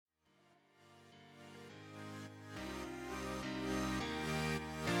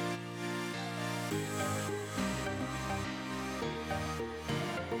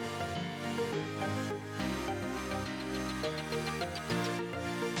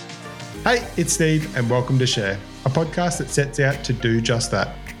Hey, it's Steve, and welcome to Share, a podcast that sets out to do just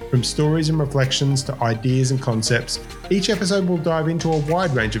that. From stories and reflections to ideas and concepts, each episode will dive into a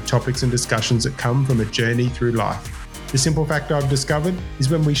wide range of topics and discussions that come from a journey through life. The simple fact I've discovered is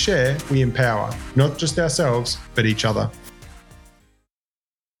when we share, we empower, not just ourselves, but each other.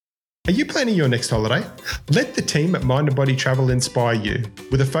 Are you planning your next holiday? Let the team at Mind and Body Travel inspire you.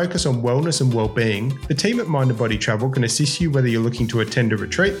 With a focus on wellness and well-being, the team at Mind and Body Travel can assist you whether you're looking to attend a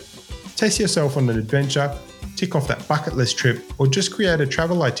retreat, test yourself on an adventure, tick off that bucket list trip, or just create a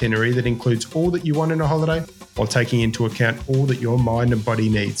travel itinerary that includes all that you want in a holiday while taking into account all that your mind and body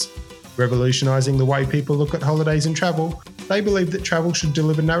needs. Revolutionising the way people look at holidays and travel, they believe that travel should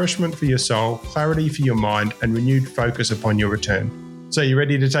deliver nourishment for your soul, clarity for your mind, and renewed focus upon your return. So you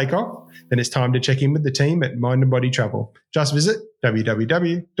ready to take off? Then it's time to check in with the team at Mind and Body Travel. Just visit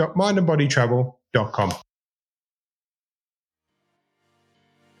www.mindandbodytravel.com.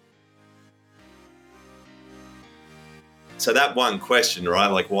 So that one question, right,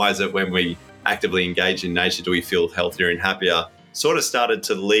 like why is it when we actively engage in nature do we feel healthier and happier, sort of started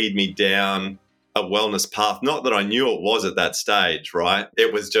to lead me down a wellness path. Not that I knew it was at that stage, right?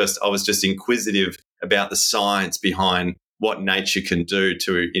 It was just, I was just inquisitive about the science behind what nature can do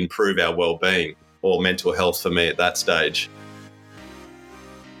to improve our well-being or mental health for me at that stage.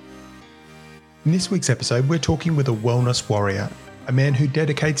 In this week's episode, we're talking with a wellness warrior, a man who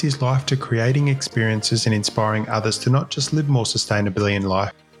dedicates his life to creating experiences and inspiring others to not just live more sustainably in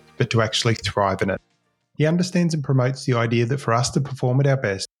life, but to actually thrive in it. He understands and promotes the idea that for us to perform at our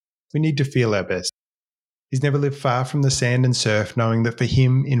best, we need to feel our best. He's never lived far from the sand and surf, knowing that for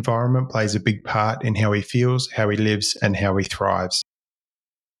him, environment plays a big part in how he feels, how he lives, and how he thrives.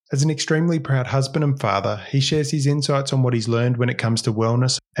 As an extremely proud husband and father, he shares his insights on what he's learned when it comes to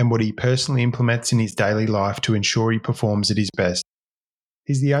wellness and what he personally implements in his daily life to ensure he performs at his best.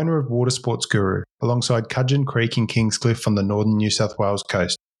 He's the owner of Water Sports Guru, alongside Cudgeon Creek in Kingscliff on the northern New South Wales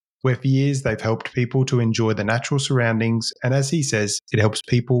coast, where for years they've helped people to enjoy the natural surroundings, and as he says, it helps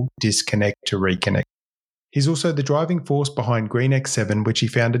people disconnect to reconnect. He's also the driving force behind Green X7, which he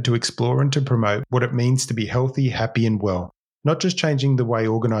founded to explore and to promote what it means to be healthy, happy and well, not just changing the way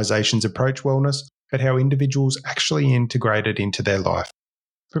organisations approach wellness, but how individuals actually integrate it into their life.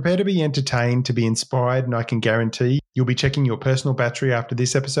 Prepare to be entertained, to be inspired, and I can guarantee you'll be checking your personal battery after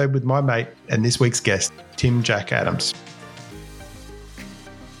this episode with my mate and this week's guest, Tim Jack Adams.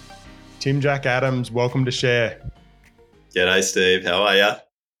 Tim Jack Adams, welcome to Share. G'day, Steve. How are you?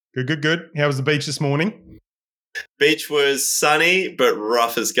 Good. How was the beach this morning? Beach was sunny, but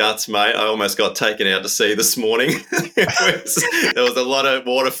rough as guts, mate. I almost got taken out to sea this morning. There was a lot of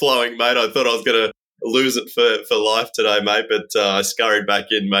water flowing, mate. I thought I was going to lose it for life today, mate, but I scurried back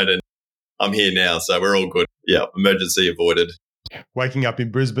in, mate, and I'm here now, so we're all good. Yeah, emergency avoided. Waking up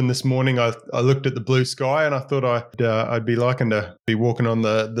in Brisbane this morning, I looked at the blue sky and I thought I'd be liking to be walking on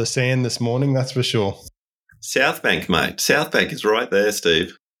the sand this morning, that's for sure. South Bank, mate. South Bank is right there,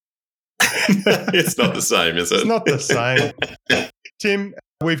 Steve. It's not the same, is it? It's not the same. Tim,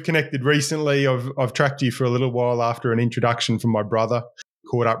 we've connected recently. I've tracked you for a little while after an introduction from my brother.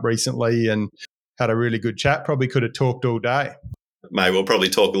 Caught up recently and had a really good chat. Probably could have talked all day. Mate, we'll probably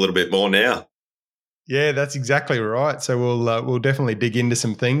talk a little bit more now. Yeah, that's exactly right. So we'll definitely dig into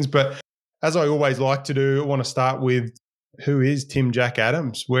some things. But as I always like to do, I want to start with who is Tim Jack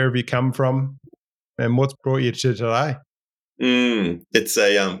Adams? Where have you come from and what's brought you to today? It's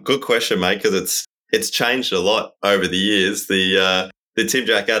a good question, mate, because it's changed a lot over the years. The Tim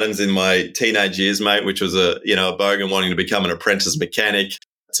Jack Adams in my teenage years, mate, which was a bogan wanting to become an apprentice mechanic,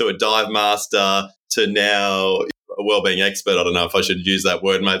 to a dive master, to now a wellbeing expert. I don't know if I should use that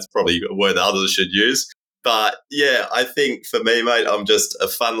word, mate. It's probably a word that others should use. But yeah, I think for me, mate, I'm just a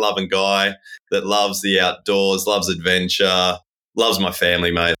fun-loving guy that loves the outdoors, loves adventure, loves my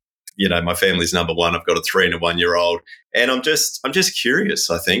family, mate. You know, my family's number one. I've got a 3 and a 1 year old, and I'm just curious.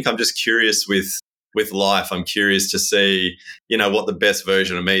 I think I'm just curious with life. I'm curious to see, what the best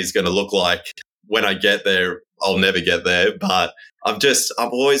version of me is going to look like when I get there. I'll never get there, but I've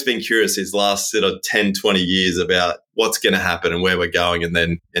always been curious these last sort of 10, 20 years about what's going to happen and where we're going,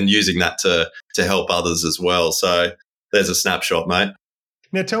 and using that to help others as well. So there's a snapshot, mate.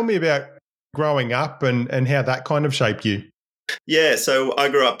 Now tell me about growing up and how that kind of shaped you. Yeah, so I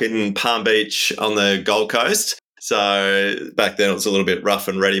grew up in Palm Beach on the Gold Coast. So back then it was a little bit rough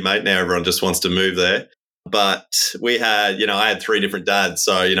and ready, mate. Now everyone just wants to move there. But we had, I had 3 different dads.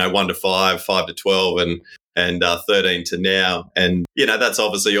 So, 1 to 5, 5 to 12, and 13 to now. And, that's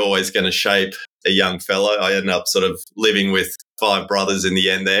obviously always going to shape a young fellow. I ended up sort of living with 5 brothers in the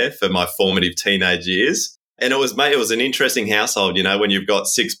end there for my formative teenage years. And it was an interesting household, when you've got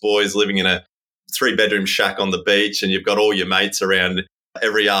 6 boys living in a 3-bedroom shack on the beach and you've got all your mates around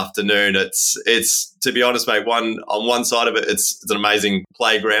every afternoon. It's to be honest, mate, on one side of it, it's an amazing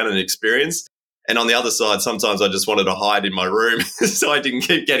playground and experience. And on the other side, sometimes I just wanted to hide in my room so I didn't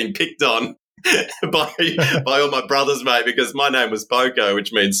keep getting picked on by all my brothers, mate, because my name was Poco,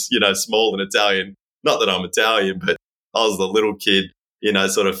 which means, small in Italian. Not that I'm Italian, but I was the little kid,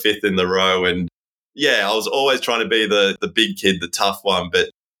 sort of 5th in the row. And yeah, I was always trying to be the big kid, the tough one. But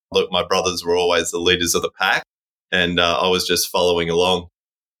look, my brothers were always the leaders of the pack, and I was just following along.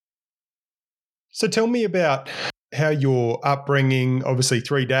 So tell me about how your upbringing, obviously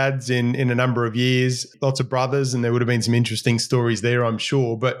 3 dads in a number of years, lots of brothers, and there would have been some interesting stories there, I'm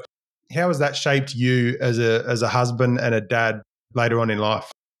sure. But how has that shaped you as a husband and a dad later on in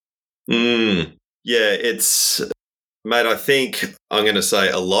life? Yeah, mate, I think I'm going to say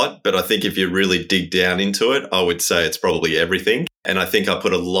a lot, but I think if you really dig down into it, I would say it's probably everything. And I think I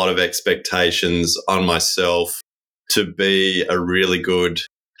put a lot of expectations on myself to be a really good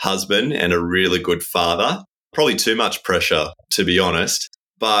husband and a really good father. Probably too much pressure, to be honest.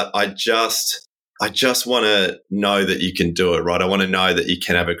 But I just want to know that you can do it, right? I want to know that you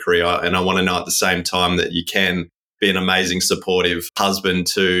can have a career, and I want to know at the same time that you can be an amazing, supportive husband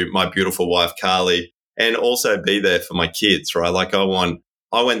to my beautiful wife, Carly, and also be there for my kids, right? Like I want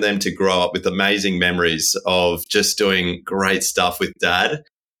them to grow up with amazing memories of just doing great stuff with dad.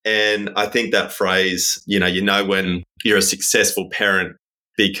 And I think that phrase, when you're a successful parent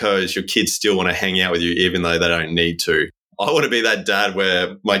because your kids still want to hang out with you even though they don't need to. I want to be that dad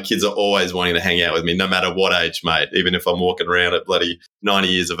where my kids are always wanting to hang out with me, no matter what age, mate. Even if I'm walking around at bloody 90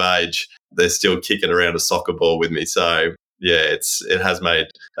 years of age, they're still kicking around a soccer ball with me. So, yeah, it has made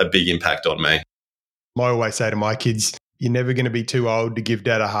a big impact on me. I always say to my kids, you're never going to be too old to give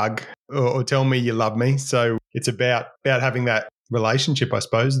dad a hug or tell me you love me. So it's about having that relationship, I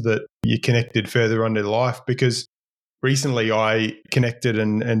suppose, that you connected further on in life. Because recently I connected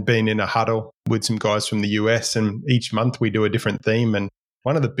and been in a huddle with some guys from the US, and each month we do a different theme. And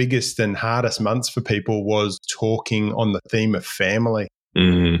one of the biggest and hardest months for people was talking on the theme of family.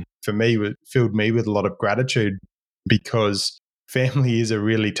 Mm-hmm. For me, it filled me with a lot of gratitude because family is a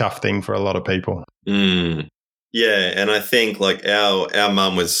really tough thing for a lot of people. Yeah, and I think like our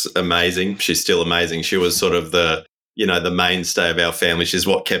mum was amazing. She's still amazing. She was sort of the mainstay of our family. She's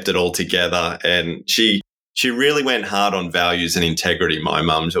what kept it all together, and she really went hard on values and integrity, my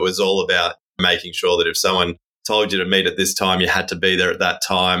mum. It was all about making sure that if someone told you to meet at this time, you had to be there at that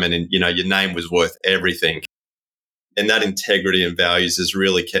time, and your name was worth everything. And that integrity and values has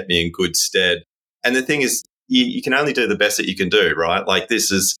really kept me in good stead. And the thing is, you can only do the best that you can do, right? Like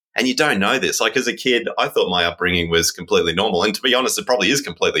and you don't know this. Like as a kid, I thought my upbringing was completely normal. And to be honest, it probably is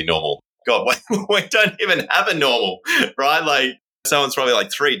completely normal. God, we don't even have a normal, right? Like someone's probably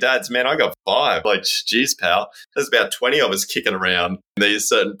like 3 dads. Man, I got 5. Like, geez, pal, there's about 20 of us kicking around in these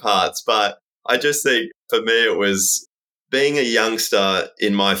certain parts. But I just think for me, it was being a youngster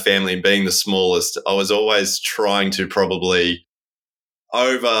in my family and being the smallest. I was always trying to probably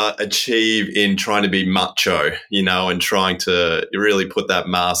overachieve in trying to be macho, and trying to really put that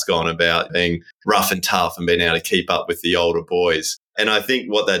mask on about being rough and tough and being able to keep up with the older boys. And I think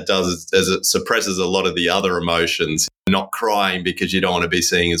what that does is it suppresses a lot of the other emotions, not crying because you don't want to be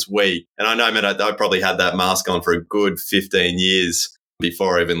seen as weak. And I know, man, I probably had that mask on for a good 15 years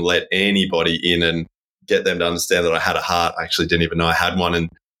before I even let anybody in and get them to understand that I had a heart. I actually didn't even know I had one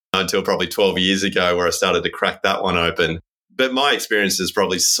until probably 12 years ago where I started to crack that one open. But my experience is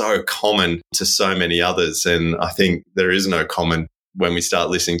probably so common to so many others. And I think there is no common when we start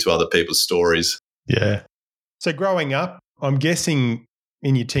listening to other people's stories. Yeah. So growing up, I'm guessing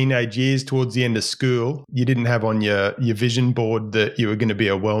in your teenage years towards the end of school, you didn't have on your vision board that you were going to be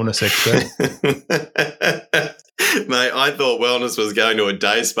a wellness expert. Mate, I thought wellness was going to a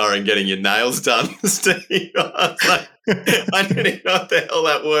day spa and getting your nails done, Steve. I didn't even know what the hell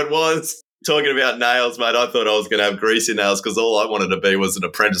that word was. Talking about nails, mate, I thought I was going to have greasy nails because all I wanted to be was an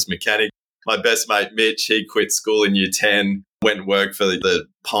apprentice mechanic. My best mate, Mitch, he quit school in year 10, went and worked for the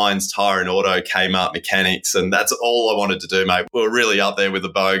Pines Tire and Auto Kmart Mechanics, and that's all I wanted to do, mate. We were really up there with the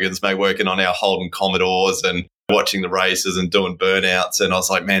Bogans, mate, working on our Holden Commodores and watching the races and doing burnouts. And I was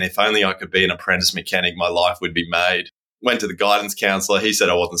like, man, if only I could be an apprentice mechanic, my life would be made. Went to the guidance counsellor. He said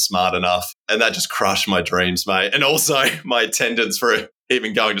I wasn't smart enough, and that just crushed my dreams, mate. And also my attendance for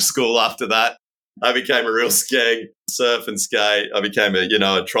even going to school after that. I became a real skeg, surf and skate. I became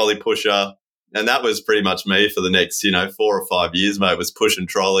a trolley pusher. And that was pretty much me for the next, 4 or 5 years, mate, was pushing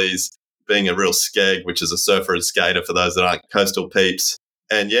trolleys, being a real skeg, which is a surfer and skater for those that aren't coastal peeps.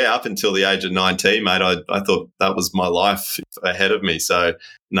 And yeah, up until the age of 19, mate, I thought that was my life ahead of me. So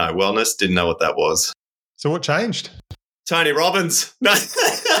no, wellness, didn't know what that was. So what changed? Tony Robbins. No.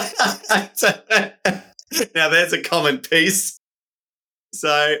 Now there's a common piece.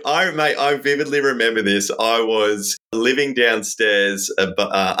 So I vividly remember this. I was living downstairs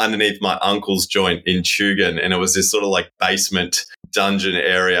underneath my uncle's joint in Tugun, and it was this sort of like basement dungeon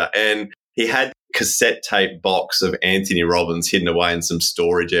area. And he had cassette tape box of Anthony Robbins hidden away in some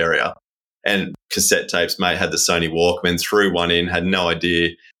storage area. And cassette tapes, mate, had the Sony Walkman, threw one in, had no idea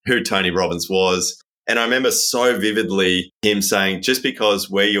who Tony Robbins was. And I remember so vividly him saying, just because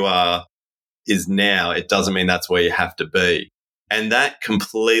where you are is now, it doesn't mean that's where you have to be. And that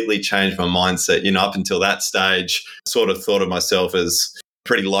completely changed my mindset. Up until that stage, sort of thought of myself as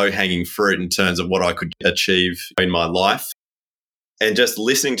pretty low-hanging fruit in terms of what I could achieve in my life. And just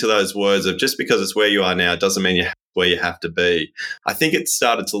listening to those words of just because it's where you are now, it doesn't mean you're where you have to be. I think it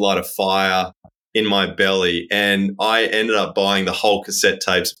started to light a fire in my belly, and I ended up buying the whole cassette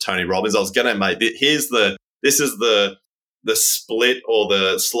tapes of Tony Robbins. I was going to, mate, this is the split or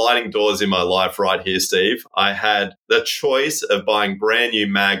the sliding doors in my life right here, Steve. I had the choice of buying brand new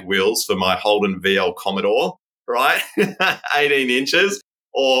mag wheels for my Holden VL Commodore, right? 18 inches,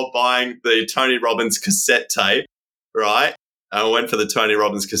 or buying the Tony Robbins cassette tape, right? And I went for the Tony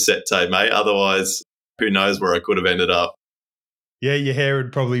Robbins cassette tape, mate. Otherwise, who knows where I could have ended up. Yeah, your hair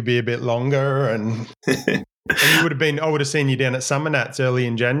would probably be a bit longer and you would have been, I would have seen you down at Summer Nats early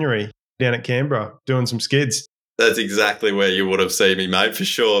in January, down at Canberra, doing some skids. That's exactly where you would have seen me, mate, for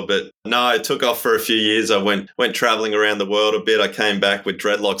sure. But no, I took off for a few years. I went traveling around the world a bit. I came back with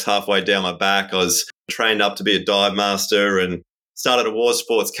dreadlocks halfway down my back. I was trained up to be a dive master and started a water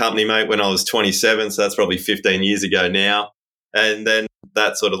sports company, mate, when I was 27. So that's probably 15 years ago now. And then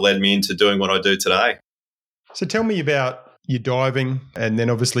that sort of led me into doing what I do today. So tell me about your diving, and then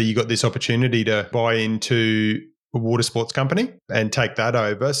obviously you got this opportunity to buy into a water sports company and take that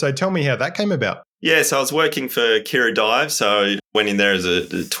over. So tell me how that came about. Yeah, so I was working for Kira Dive. So I went in there as a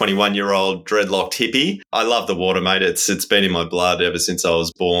 21-year-old dreadlocked hippie. I love the water, mate. It's been in my blood ever since I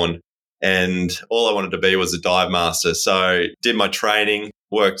was born. And all I wanted to be was a dive master. So did my training,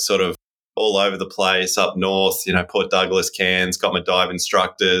 worked sort of all over the place, up north, Port Douglas, Cairns, got my dive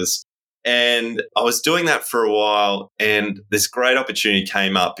instructors. And I was doing that for a while, and this great opportunity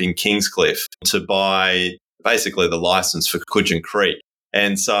came up in Kingscliff to buy basically the license for Coogin Creek.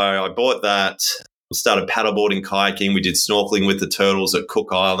 And so I bought that, started paddleboarding, kayaking. We did snorkeling with the turtles at Cook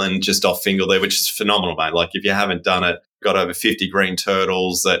Island, just off Fingalea, which is phenomenal, mate. Like, if you haven't done it, got over 50 green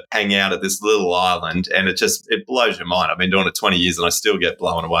turtles that hang out at this little island, and it blows your mind. I've been doing it 20 years and I still get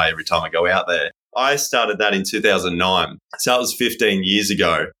blown away every time I go out there. I started that in 2009. So that was 15 years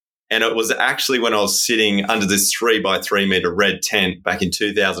ago. And it was actually when I was sitting under this 3x3 meter red tent back in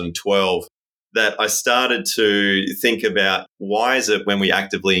 2012 that I started to think about, why is it when we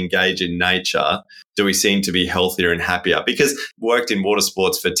actively engage in nature, do we seem to be healthier and happier? Because I worked in water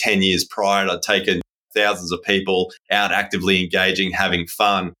sports for 10 years prior. I'd taken thousands of people out actively engaging, having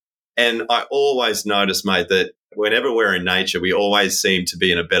fun. And I always noticed, mate, that whenever we're in nature, we always seem to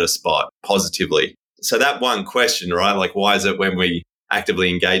be in a better spot positively. So that one question, right? Like, why is it when we actively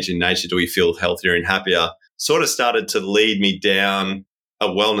engage in nature, do we feel healthier and happier? Sort of started to lead me down a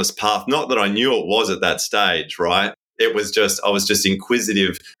wellness path. Not that I knew it was at that stage, right? It was just, I was just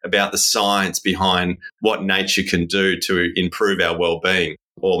inquisitive about the science behind what nature can do to improve our well-being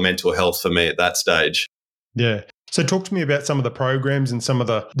or mental health for me at that stage. Yeah. So talk to me about some of the programs and some of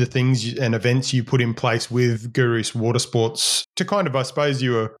the things and events you put in place with Gurus Water Sports to kind of, I suppose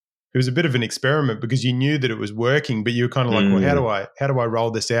it was a bit of an experiment because you knew that it was working, but you were kind of like, well, how do I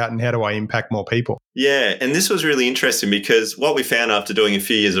roll this out and how do I impact more people? Yeah. And this was really interesting because what we found after doing a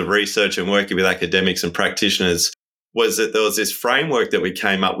few years of research and working with academics and practitioners was that there was this framework that we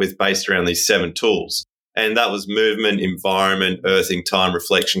came up with based around these 7 tools. And that was movement, environment, earthing, time,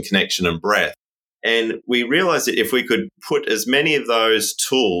 reflection, connection, and breath. And we realized that if we could put as many of those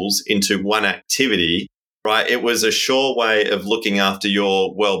tools into one activity, right, it was a sure way of looking after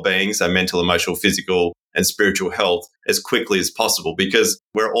your well-being, so mental, emotional, physical, and spiritual health as quickly as possible because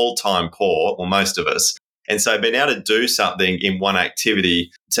we're all time poor, or most of us. And so being able to do something in one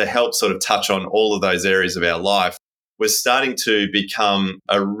activity to help sort of touch on all of those areas of our life was starting to become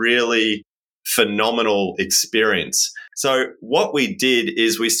a really phenomenal experience. So what we did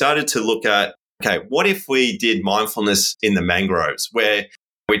is we started to look at, okay, what if we did mindfulness in the mangroves where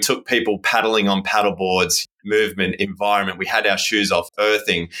we took people paddling on paddle boards, movement, environment. We had our shoes off,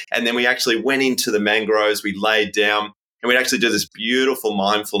 earthing. And then we actually went into the mangroves. We laid down and we'd actually do this beautiful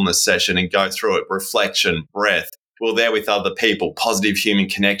mindfulness session and go through it, reflection, breath. we're there with other people, positive human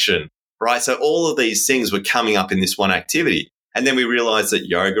connection, right? So all of these things were coming up in this one activity. And then we realized that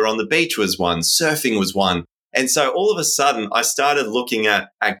yoga on the beach was one, surfing was one. And so all of a sudden, I started looking at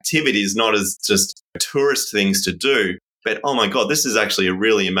activities not as just tourist things to do, but oh my God, this is actually a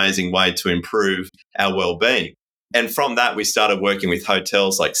really amazing way to improve our well-being. And from that, we started working with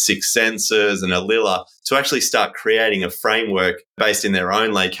hotels like Six Senses and Alila to actually start creating a framework based in their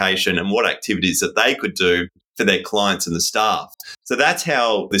own location and what activities that they could do for their clients and the staff. So that's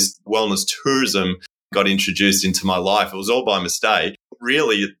how this wellness tourism got introduced into my life. It was all by mistake.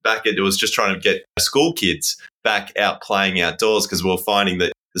 Really, it was just trying to get school kids back out playing outdoors because we were finding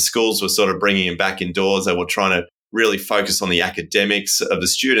that the schools were sort of bringing them back indoors. They were trying to really focus on the academics of the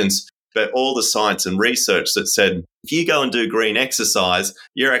students, but all the science and research that said, if you go and do green exercise,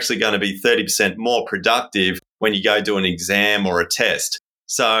 you're actually going to be 30% more productive when you go do an exam or a test.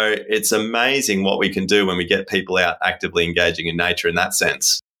 So it's amazing what we can do when we get people out actively engaging in nature in that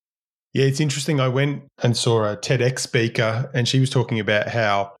sense. Yeah, it's interesting. I went and saw a TEDx speaker and she was talking about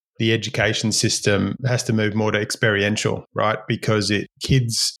how the education system has to move more to experiential, right? Because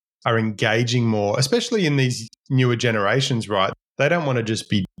kids are engaging more, especially in these newer generations, right? They don't want to just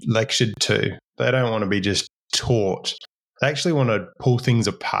be lectured to. They don't want to be just taught. They actually want to pull things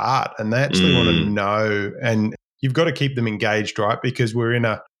apart and they actually want to know. And you've got to keep them engaged, right? Because we're in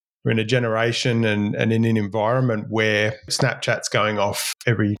a generation and in an environment where Snapchat's going off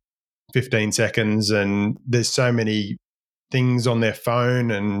every 15 seconds and there's so many things on their phone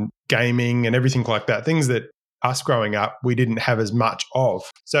and gaming and everything like that, things that us growing up, we didn't have as much of.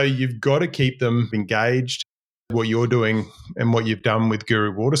 So you've got to keep them engaged. What you're doing and what you've done with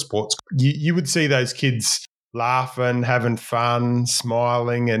Guru Water Sports, you would see those kids laughing, having fun,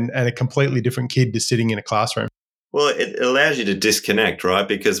 smiling, and a completely different kid just sitting in a classroom. Well, it allows you to disconnect, right?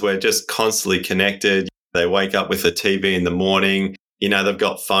 Because we're just constantly connected. They wake up with a TV in the morning. You know, they've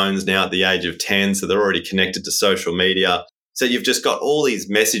got phones now at the age of 10, so they're already connected to social media. So you've just got all these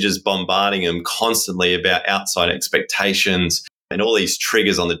messages bombarding them constantly about outside expectations and all these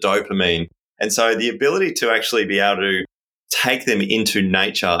triggers on the dopamine. And so the ability to actually be able to take them into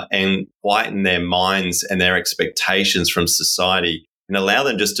nature and quieten their minds and their expectations from society and allow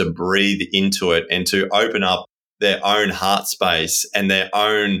them just to breathe into it and to open up their own heart space and their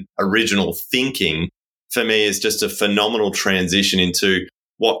own original thinking, for me, is just a phenomenal transition into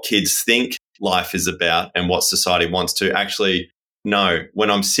what kids think life is about and what society wants to actually know. When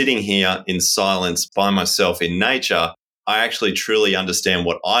I'm sitting here in silence by myself in nature, I actually truly understand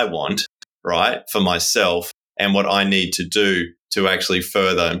what I want, right, for myself and what I need to do to actually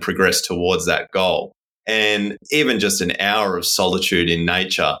further and progress towards that goal. And even just an hour of solitude in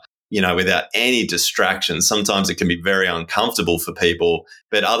nature, you know, without any distractions, sometimes it can be very uncomfortable for people,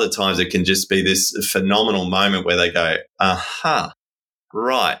 but other times it can just be this phenomenal moment where they go, aha,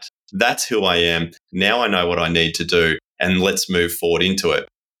 right, that's who I am. Now I know what I need to do and let's move forward into it.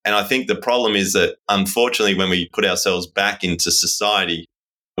 And I think the problem is that unfortunately, when we put ourselves back into society,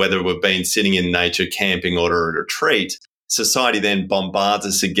 whether we've been sitting in nature, camping or at a retreat, society then bombards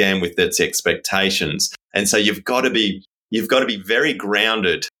us again with its expectations. And so you've got to be very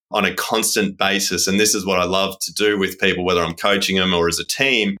grounded on a constant basis. And this is what I love to do with people, whether I'm coaching them or as a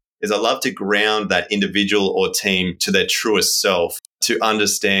team, is I love to ground that individual or team to their truest self to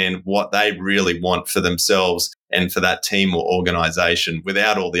understand what they really want for themselves and for that team or organization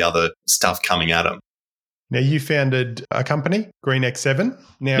without all the other stuff coming at them. Now, you founded a company, Green X7.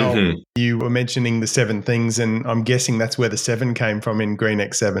 Now, You were mentioning the 7 things, and I'm guessing that's where the 7 came from in Green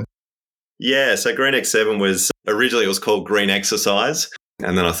X7. Yeah, so Green X7 was originally, it was called Green Exercise.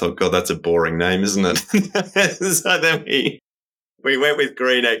 And then I thought, God, that's a boring name, isn't it? So then we went with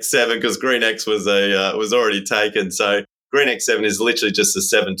Green X7 because Green X was already taken. So Green X7 is literally just the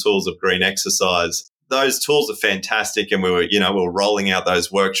 7 tools of green exercise. Those tools are fantastic, and we were rolling out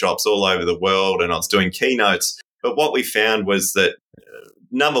those workshops all over the world, and I was doing keynotes. But what we found was that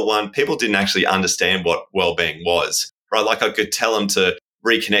number one, people didn't actually understand what well-being was, right? Like I could tell them to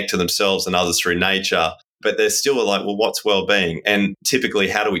reconnect to themselves and others through nature, but they're still like, well, what's well-being? And typically,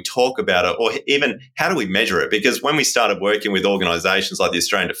 how do we talk about it? Or even how do we measure it? Because when we started working with organizations like the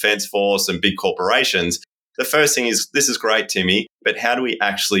Australian Defence Force and big corporations, the first thing is, this is great, Timmy, but how do we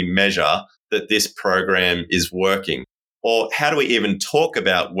actually measure that this program is working? Or how do we even talk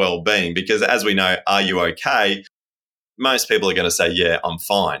about well-being? Because as we know, are you okay? Most people are going to say, yeah, I'm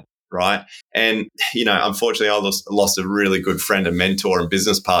fine, right? And, unfortunately, I lost a really good friend and mentor and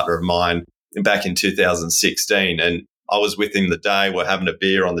business partner of mine back in 2016. And I was with him the day, we're having a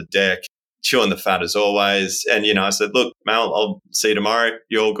beer on the deck, chewing the fat as always. And, I said, look, Mel, I'll see you tomorrow.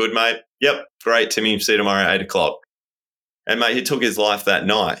 You all good, mate? Yep. Great, Timmy. See you tomorrow at 8:00. And mate, he took his life that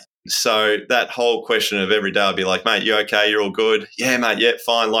night. So that whole question of every day, I'd be like, mate, you okay? You're all good? Yeah, mate. Yeah,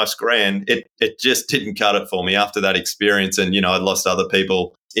 fine. Life's grand. It just didn't cut it for me after that experience. And, I'd lost other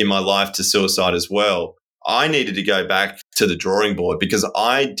people in my life to suicide as well. I needed to go back to the drawing board because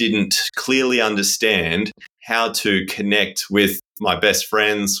I didn't clearly understand how to connect with my best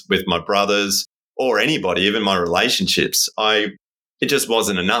friends, with my brothers, or anybody, even my relationships. It just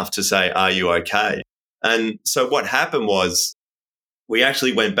wasn't enough to say, are you okay? And so what happened was we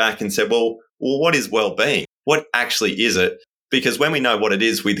actually went back and said, well, what is well-being? What actually is it? Because when we know what it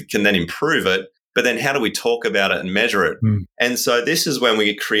is, we can then improve it. But then how do we talk about it and measure it? And so this is when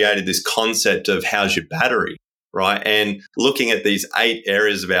we created this concept of how's your battery, right? And looking at these 8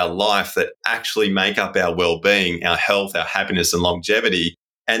 areas of our life that actually make up our well-being, our health, our happiness and longevity,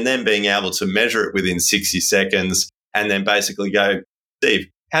 and then being able to measure it within 60 seconds and then basically go, Steve,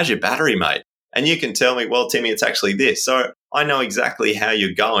 how's your battery, mate? And you can tell me, well, Timmy, it's actually this. So I know exactly how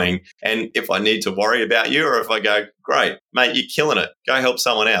you're going and if I need to worry about you or if I go, great, mate, you're killing it. Go help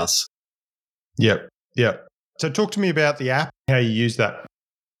someone else. Yep. So talk to me about the app, how you use that.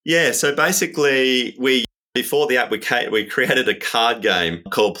 Yeah, so basically before the app, we created a card game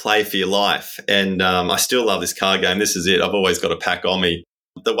called Play for Your Life. And I still love this card game. This is it. I've always got a pack on me.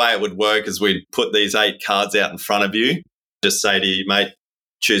 The way it would work is we'd put these 8 cards out in front of you, just say to you, mate,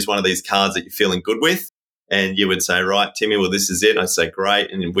 choose one of these cards that you're feeling good with. And you would say, right, Timmy, well, this is it. And I'd say,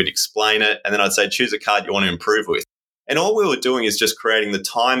 great. And we'd explain it. And then I'd say, choose a card you want to improve with. And all we were doing is just creating the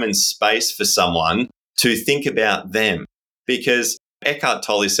time and space for someone to think about them. Because Eckhart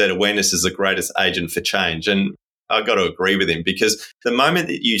Tolle said awareness is the greatest agent for change. And I've got to agree with him because the moment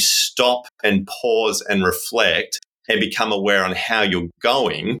that you stop and pause and reflect and become aware on how you're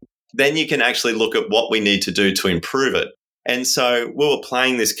going, then you can actually look at what we need to do to improve it. And so we were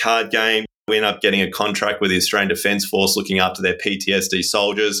playing this card game. We ended up getting a contract with the Australian Defence Force looking after their PTSD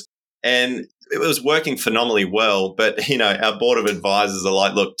soldiers. And it was working phenomenally well. But, our board of advisors are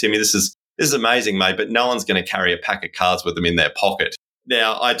like, look, Timmy, this is amazing, mate, but no one's going to carry a pack of cards with them in their pocket.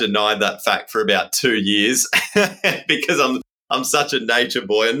 Now, I denied that fact for about 2 years because I'm such a nature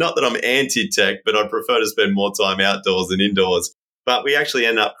boy. And not that I'm anti-tech, but I prefer to spend more time outdoors than indoors. But we actually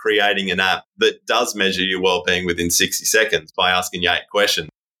end up creating an app that does measure your well-being within 60 seconds by asking you 8 questions.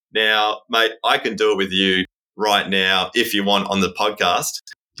 Now, mate, I can do it with you right now if you want on the podcast.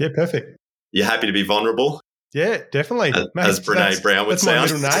 Yeah, perfect. You happy to be vulnerable? Yeah, definitely. Mate, as Brene Brown would sound.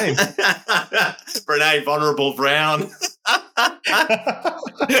 That's my middle name. Brene Vulnerable Brown. All right.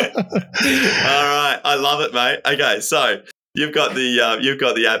 I love it, mate. Okay, so you've got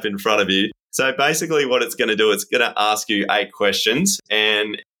the app in front of you. So basically what it's going to do, it's going to ask you 8 questions,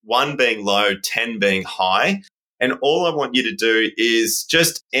 and 1 being low, 10 being high. And all I want you to do is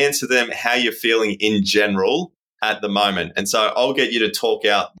just answer them how you're feeling in general at the moment. And so I'll get you to talk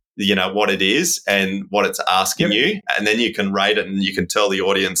out, what it is and what it's asking you. And then you can rate it and you can tell the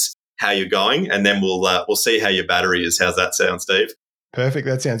audience how you're going. And then we'll see how your battery is. How's that sound, Steve? Perfect.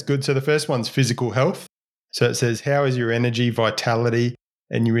 That sounds good. So the first one's physical health. So it says, how is your energy, vitality,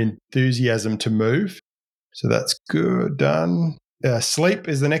 and your enthusiasm to move? So that's good. Done. Sleep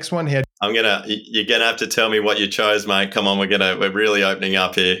is the next one. You're gonna have to tell me what you chose, mate. Come on, we're really opening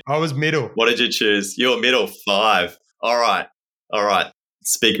up here. I was middle. What did you choose? You were middle. 5. All right.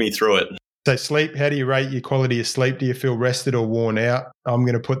 Speak me through it. So sleep, how do you rate your quality of sleep? Do you feel rested or worn out? I'm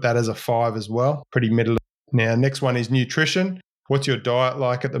going to put that as a 5 as well. Pretty middle. Now, next one is nutrition. What's your diet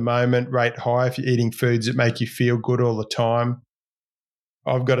like at the moment? Rate high if you're eating foods that make you feel good all the time.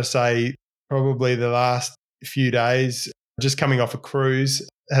 I've got to say probably the last few days, just coming off a cruise,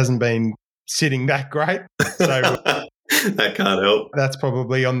 hasn't been sitting that great. So that can't help. That's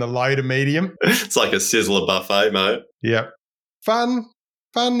probably on the low to medium. It's like a sizzler buffet, mate. Yeah. Fun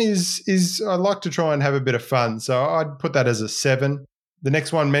is I like to try and have a bit of fun. So I'd put that as a 7. The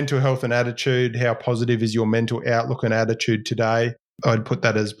next one, mental health and attitude. How positive is your mental outlook and attitude today? I'd put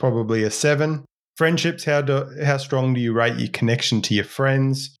that as probably a 7. Friendships, how strong do you rate your connection to your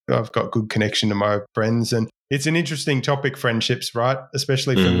friends? I've got good connection to my friends. And it's an interesting topic, friendships, right?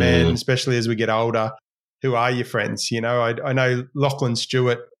 Especially for men, especially as we get older. Who are your friends? I know Lachlan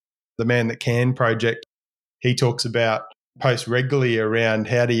Stewart, the Man That Can project, he talks about post regularly around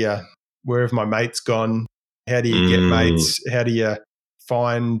where have my mates gone? How do you get mates? How do you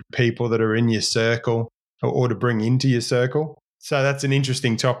find people that are in your circle or to bring into your circle? So that's an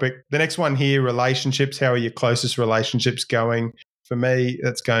interesting topic. The next one here, relationships. How are your closest relationships going? For me,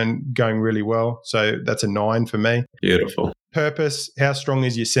 that's going really well. So that's a 9 for me. Beautiful. Purpose. How strong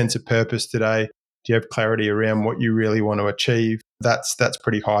is your sense of purpose today? Do you have clarity around what you really want to achieve? That's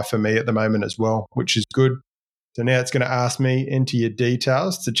pretty high for me at the moment as well, which is good. So now it's going to ask me enter your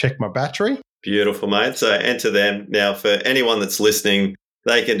details to check my battery. Beautiful, mate. So enter them. Now, for anyone that's listening,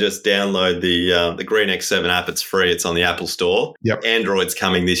 they can just download the Green X7 app. It's free. It's on the Apple Store. Yep. Android's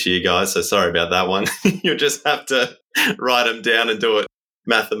coming this year, guys, so sorry about that one. You'll just have to write them down and do it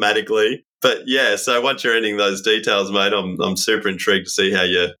mathematically. But yeah, so once you're entering those details, mate, I'm super intrigued to see how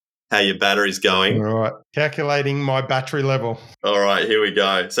your battery's going. All right. Calculating my battery level. All right, here we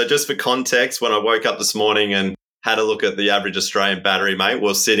go. So just for context, when I woke up this morning and had a look at the average Australian battery, mate,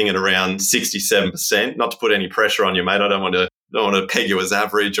 we're sitting at around 67%. Not to put any pressure on you, mate. I don't want to peg you as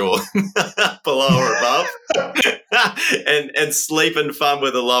average or below or above. and sleeping fun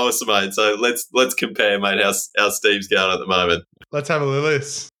with the lowest, mate. So let's compare, mate, how Steve's going at the moment. Let's have a look at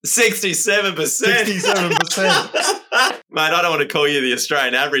this. 67%. 67%. Mate, I don't want to call you the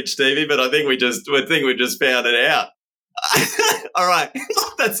Australian average, Stevie, but I think we just found it out. All right.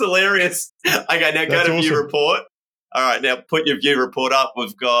 That's hilarious. Okay, now go to awesome. view report. All right, now put your view report up.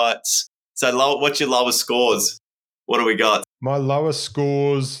 We've got, what's your lowest scores? What do we got? My lowest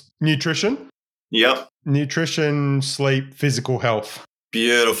scores, nutrition. Yep. Nutrition, sleep, physical health.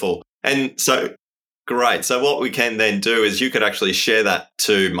 Beautiful. And so, great. So what we can then do is you could actually share that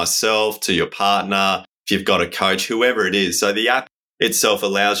to myself, to your partner, if you've got a coach, whoever it is. So the app itself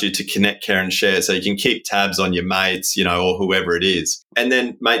allows you to connect, care, and share, so you can keep tabs on your mates, or whoever it is. And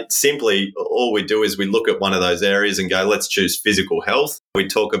then, mate, simply all we do is we look at one of those areas and go, let's choose physical health. We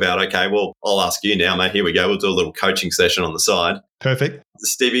talk about, okay, well, I'll ask you now, mate. Here we go. We'll do a little coaching session on the side. Perfect.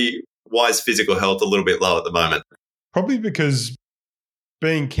 Stevie, why is physical health a little bit low at the moment? Probably because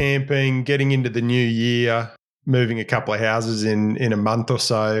being camping, getting into the new year, moving a couple of houses in a month or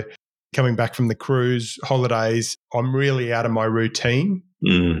so, coming back from the cruise, holidays, I'm really out of my routine.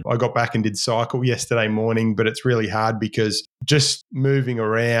 I got back and did cycle yesterday morning, but it's really hard because just moving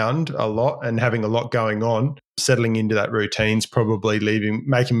around a lot and having a lot going on, settling into that routine's probably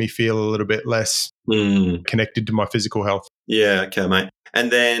making me feel a little bit less connected to my physical health. Yeah, okay, mate.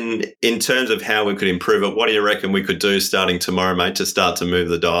 And then in terms of how we could improve it, what do you reckon we could do starting tomorrow, mate, to start to move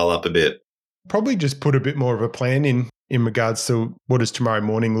the dial up a bit? Probably just put a bit more of a plan in regards to what does tomorrow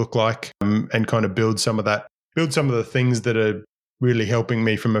morning look like, and kind of build some of the things that are really helping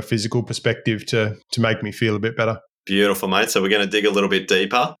me from a physical perspective to make me feel a bit better. Beautiful, mate. So we're going to dig a little bit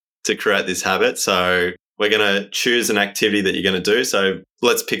deeper to create this habit. So we're going to choose an activity that you're going to do. So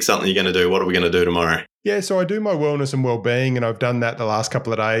let's pick something you're going to do. What are we going to do tomorrow? Yeah, so I do my wellness and well-being, and I've done that the last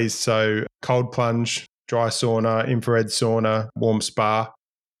couple of days. So cold plunge, dry sauna, infrared sauna, warm spa.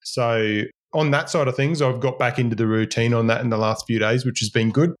 So on that side of things, I've got back into the routine on that in the last few days, which has been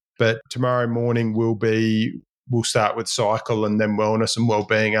good. But tomorrow morning we'll start with cycle and then wellness and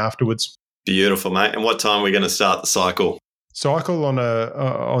well-being afterwards. Beautiful, mate. And what time are we going to start the cycle? Cycle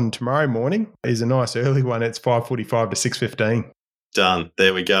on tomorrow morning is a nice early one. It's 5:45 to 6:15. Done.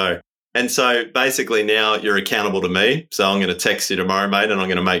 There we go. And so basically now you're accountable to me. So I'm going to text you tomorrow, mate, and I'm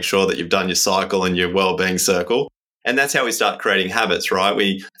going to make sure that you've done your cycle and your well-being circle. And that's how we start creating habits,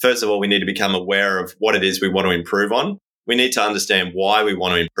 right? First of all, we need to become aware of what it is we want to improve on. We need to understand why we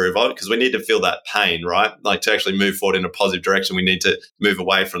want to improve on it, because we need to feel that pain, right? Like to actually move forward in a positive direction, we need to move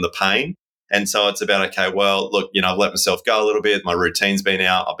away from the pain. And so it's about, okay, well, look, I've let myself go a little bit. My routine's been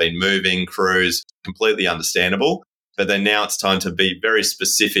out. I've been moving, cruise, completely understandable. But then now it's time to be very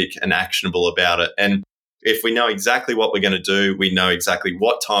specific and actionable about it. And if we know exactly what we're going to do, we know exactly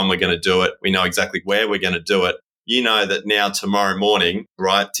what time we're going to do it, we know exactly where we're going to do it, you know that now tomorrow morning,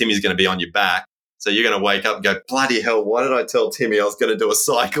 right, Timmy's going to be on your back. So you're going to wake up and go, bloody hell, why did I tell Timmy I was going to do a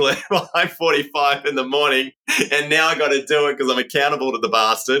cycle at 5:45 in the morning? And now I got to do it because I'm accountable to the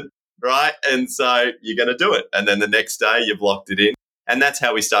bastard, right? And so you're going to do it. And then the next day you've locked it in. And that's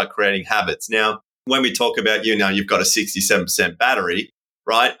how we start creating habits. Now, when we talk about, you've got a 67% battery,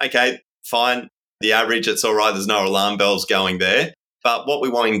 right? Okay, fine. The average, it's all right. There's no alarm bells going there. But what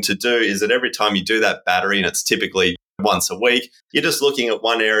we're wanting to do is that every time you do that battery, and it's typically once a week, you're just looking at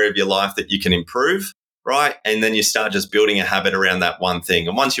one area of your life that you can improve, right? And then you start just building a habit around that one thing.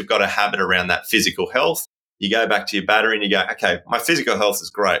 And once you've got a habit around that physical health, you go back to your battery and you go, okay, my physical health is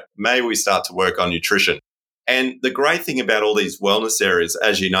great. Maybe we start to work on nutrition. And the great thing about all these wellness areas,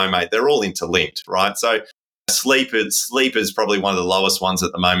 as you know, mate, they're all interlinked, right? So sleep is probably one of the lowest ones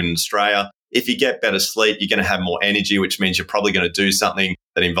at the moment in Australia. If you get better sleep, you're going to have more energy, which means you're probably going to do something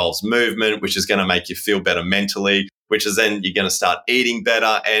that involves movement, which is going to make you feel better mentally, which is then you're going to start eating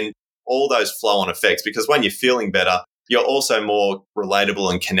better, and all those flow-on effects. Because when you're feeling better, you're also more relatable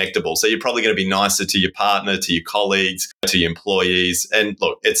and connectable. So you're probably going to be nicer to your partner, to your colleagues, to your employees. And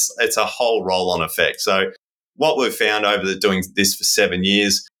look, it's a whole roll-on effect. So what we've found over doing this for 7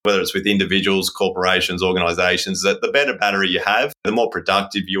 years, whether it's with individuals, corporations, organizations, that the better battery you have, the more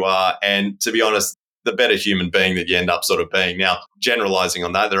productive you are. And to be honest, the better human being that you end up sort of being. Now, generalizing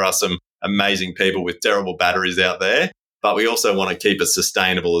on that, there are some amazing people with terrible batteries out there, but we also want to keep it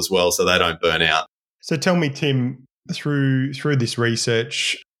sustainable as well so they don't burn out. So tell me, Tim, through this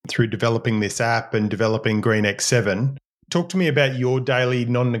research, through developing this app and developing GreenX7, talk to me about your daily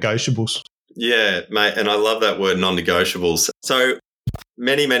non-negotiables. Yeah, mate, and I love that word, non-negotiables. So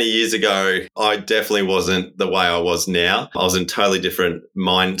many, many years ago, I definitely wasn't the way I was now. I was in a totally different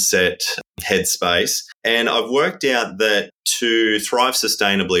mindset, headspace. And I've worked out that to thrive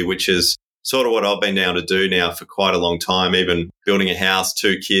sustainably, which is sort of what I've been able to do now for quite a long time, even building a house,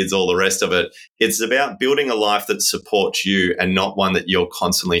 2 kids, all the rest of it. It's about building a life that supports you and not one that you're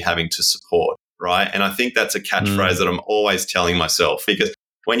constantly having to support, right? And I think that's a catchphrase that I'm always telling myself, because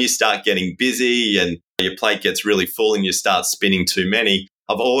when you start getting busy and your plate gets really full and you start spinning too many,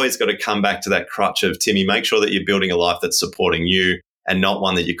 I've always got to come back to that crutch of, Timmy, make sure that you're building a life that's supporting you and not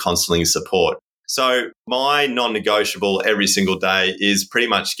one that you constantly support. So my non-negotiable every single day is pretty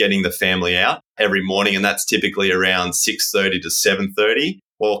much getting the family out every morning, and that's typically around 6:30 to 7:30.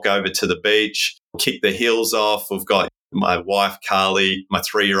 Walk over to the beach, kick the heels off. We've got my wife, Carly, my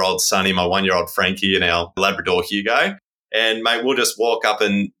 3-year-old Sonny, my 1-year-old Frankie, and our Labrador, Hugo. And, mate, we'll just walk up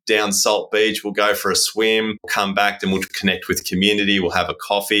and down Salt Beach. We'll go for a swim, come back, and we'll connect with community. We'll have a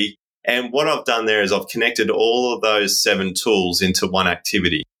coffee. And what I've done there is I've connected all of those 7 tools into one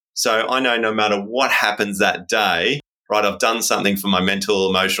activity. So I know no matter what happens that day, right, I've done something for my mental,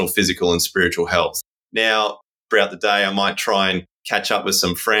 emotional, physical, and spiritual health. Now, throughout the day, I might try and catch up with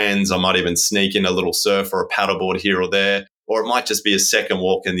some friends. I might even sneak in a little surf or a paddleboard here or there, or it might just be a second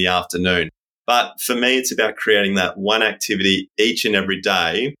walk in the afternoon. But for me, it's about creating that one activity each and every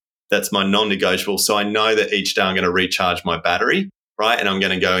day that's my non-negotiable. So I know that each day I'm going to recharge my battery, right? And I'm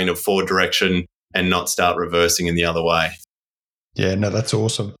going to go in a forward direction and not start reversing in the other way. Yeah, no, that's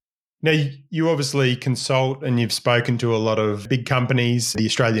awesome. Now, you obviously consult and you've spoken to a lot of big companies, the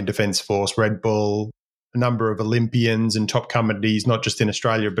Australian Defence Force, Red Bull, a number of Olympians and top companies, not just in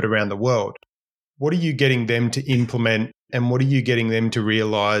Australia, but around the world. What are you getting them to implement, and what are you getting them to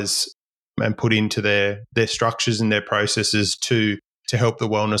realise and put into their structures and their processes to help the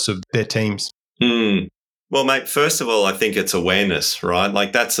wellness of their teams? Well, mate, first of all, I think it's awareness, right?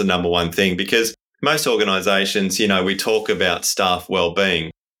 Like that's the number one thing, because most organisations, we talk about staff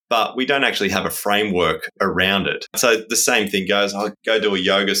well-being, but we don't actually have a framework around it. So the same thing goes, I'll go do a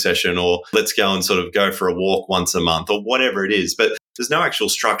yoga session, or let's go and sort of go for a walk once a month, or whatever it is. But there's no actual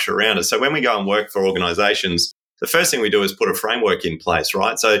structure around it. So when we go and work for organisations, the first thing we do is put a framework in place,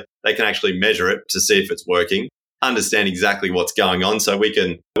 right? So they can actually measure it to see if it's working, understand exactly what's going on. So we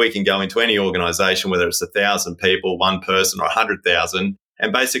can go into any organisation, whether it's 1,000 people, 1 person, or 100,000,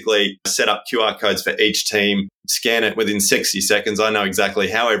 and basically set up QR codes for each team, scan it within 60 seconds. I know exactly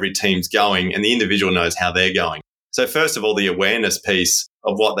how every team's going, and the individual knows how they're going. So first of all, the awareness piece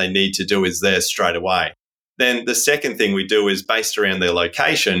of what they need to do is there straight away. Then the second thing we do is based around their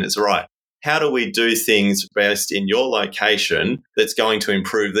location is, right, how do we do things best in your location that's going to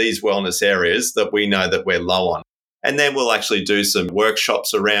improve these wellness areas that we know that we're low on? And then we'll actually do some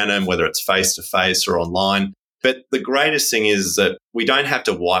workshops around them, whether it's face-to-face or online. But the greatest thing is that we don't have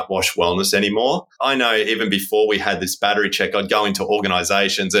to whitewash wellness anymore. I know even before we had this battery check, I'd go into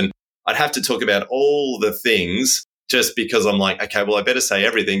organizations and I'd have to talk about all the things just because I'm like, okay, well, I better say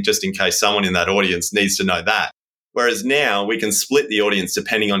everything just in case someone in that audience needs to know that. Whereas now we can split the audience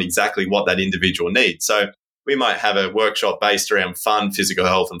depending on exactly what that individual needs. So we might have a workshop based around fun, physical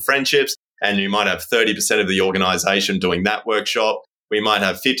health and friendships, and you might have 30% of the organization doing that workshop. We might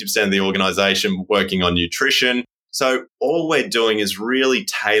have 50% of the organization working on nutrition. So all we're doing is really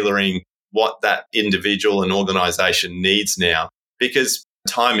tailoring what that individual and organization needs now, because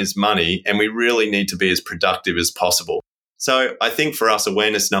time is money and we really need to be as productive as possible. So I think for us,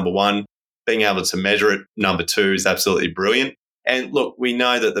 awareness, number 1, being able to measure it, number 2, is absolutely brilliant. And look, we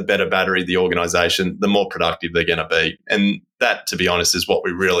know that the better battery the organization, the more productive they're going to be. And that, to be honest, is what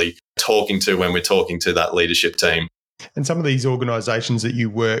we're really talking to when we're talking to that leadership team. And some of these organisations that you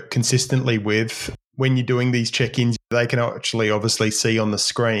work consistently with, when you're doing these check-ins, they can actually obviously see on the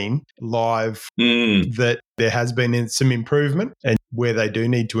screen live that there has been some improvement and where they do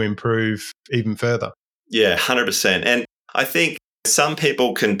need to improve even further. Yeah, 100%. And I think some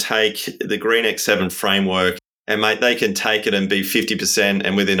people can take the GreenX7 framework and, mate, they can take it and be 50%,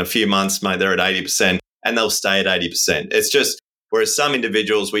 and within a few months, mate, they're at 80% and they'll stay at 80%. It's just, whereas some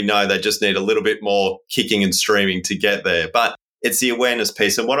individuals, we know they just need a little bit more kicking and streaming to get there. But it's the awareness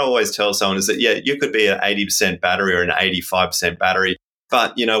piece. And what I always tell someone is that, yeah, you could be an 80% battery or an 85% battery.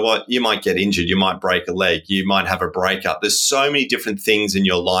 But you know what? You might get injured. You might break a leg. You might have a breakup. There's so many different things in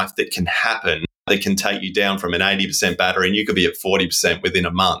your life that can happen that can take you down from an 80% battery and you could be at 40% within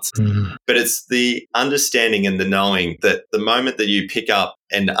a month. But it's the understanding and the knowing that the moment that you pick up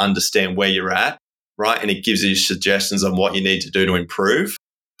and understand where you're at, right, and it gives you suggestions on what you need to do to improve,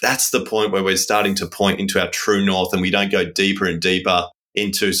 that's the point where we're starting to point into our true north and we don't go deeper and deeper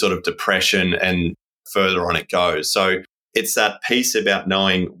into sort of depression and further on it goes. So it's that piece about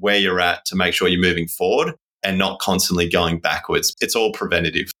knowing where you're at to make sure you're moving forward and not constantly going backwards. It's all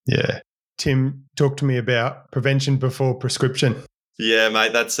preventative. Yeah. Tim, talk to me about prevention before prescription. Yeah,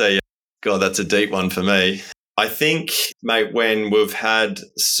 mate, that's a deep one for me. I think, mate, when we've had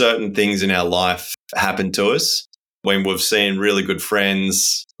certain things in our life happen to us, when we've seen really good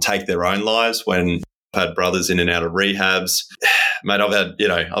friends take their own lives, when I've had brothers in and out of rehabs, mate,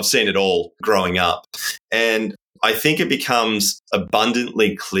 I've seen it all growing up. And I think it becomes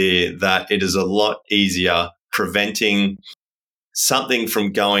abundantly clear that it is a lot easier preventing something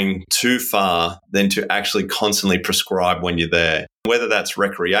from going too far than to actually constantly prescribe when you're there. Whether that's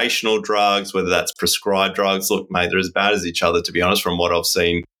recreational drugs, whether that's prescribed drugs. Look, mate, they're as bad as each other, to be honest, from what I've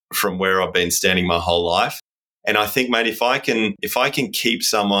seen, from where I've been standing my whole life. And I think, mate, if I can keep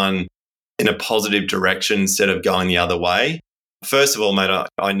someone in a positive direction instead of going the other way, first of all, mate,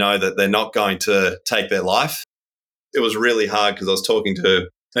 I know that they're not going to take their life. It was really hard because I was talking to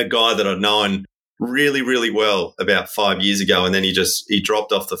a guy that I'd known really, really well about 5 years ago. And then he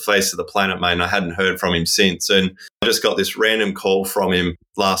dropped off the face of the planet, mate, and I hadn't heard from him since. And I just got this random call from him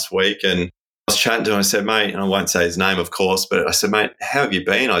last week and I was chatting to him. I said, mate, and I won't say his name, of course, but I said, mate, how have you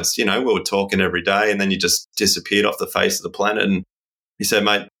been? We were talking every day and then you just disappeared off the face of the planet. And he said,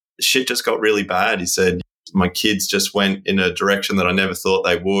 mate, shit just got really bad. He said, my kids just went in a direction that I never thought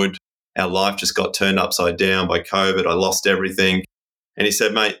they would. Our life just got turned upside down by COVID. I lost everything. And he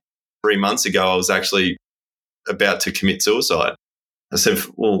said, mate, 3 months ago, I was actually about to commit suicide. I said,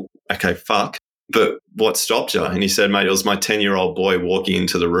 well, okay, fuck. But what stopped you? And he said, mate, it was my 10-year-old boy walking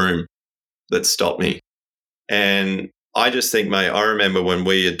into the room that stopped me. And I just think, mate, I remember when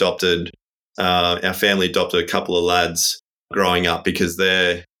we our family adopted a couple of lads growing up because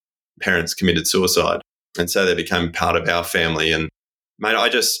their parents committed suicide. And so they became part of our family. And mate,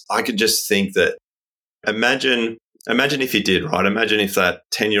 I could just think that imagine if he did, right? Imagine if that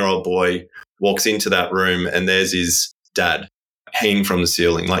 10-year-old boy walks into that room and there's his dad hanging from the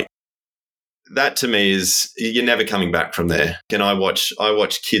ceiling. Like that to me is, you're never coming back from there. And I watch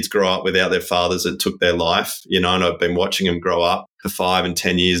kids grow up without their fathers that took their life, and I've been watching them grow up for 5 and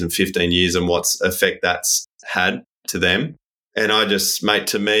 10 years and 15 years and what's effect that's had to them. And mate,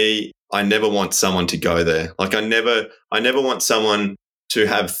 to me, I never want someone to go there. Like I never want someone to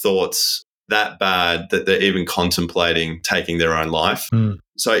have thoughts that bad that they're even contemplating taking their own life.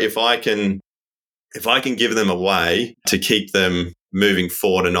 So if I can give them a way to keep them moving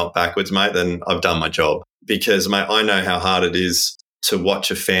forward and not backwards, mate, then I've done my job. Because, mate, I know how hard it is to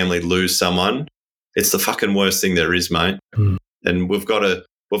watch a family lose someone. It's the fucking worst thing there is, mate. And we've got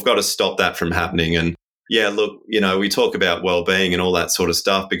to stop that from happening. And yeah, look, we talk about well-being and all that sort of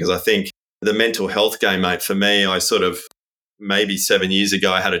stuff because I think the mental health game, mate, for me, I sort of maybe 7 years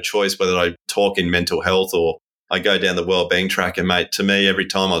ago, I had a choice whether I talk in mental health or I go down the well-being track. And mate, to me, every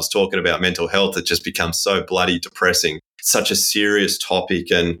time I was talking about mental health, it just becomes so bloody depressing. It's such a serious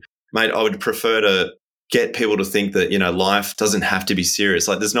topic. And mate, I would prefer to get people to think that, life doesn't have to be serious.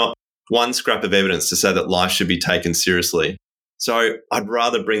 Like there's not one scrap of evidence to say that life should be taken seriously. So I'd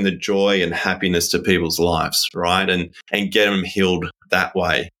rather bring the joy and happiness to people's lives, right? And get them healed that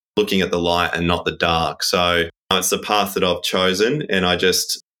way, looking at the light and not the dark. So it's the path that I've chosen. And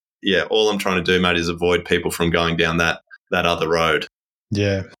all I'm trying to do, mate, is avoid people from going down that other road.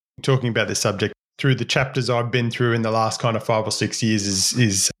 Yeah. Talking about this subject through the chapters I've been through in the last kind of 5 or 6 years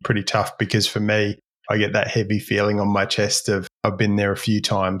is pretty tough because for me, I get that heavy feeling on my chest of I've been there a few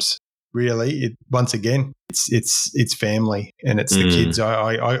times. Really, once again, it's family and it's the kids.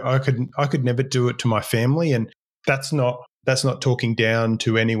 I could never do it to my family, and that's not talking down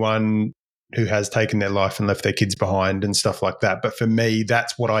to anyone who has taken their life and left their kids behind and stuff like that. But for me,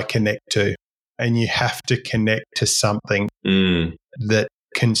 that's what I connect to, and you have to connect to something that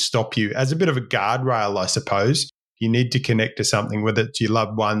can stop you as a bit of a guardrail, I suppose. You need to connect to something, whether it's your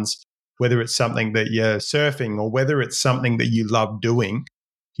loved ones, whether it's something that you're surfing, or whether it's something that you love doing.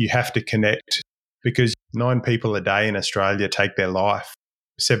 You have to connect because 9 people a day in Australia take their life.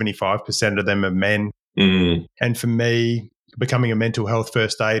 75% of them are men. And for me, becoming a mental health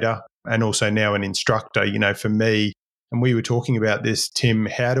first aider and also now an instructor, for me, and we were talking about this, Tim,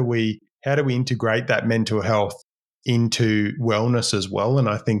 how do we integrate that mental health into wellness as well. And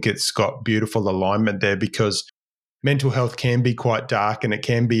I think it's got beautiful alignment there because mental health can be quite dark and it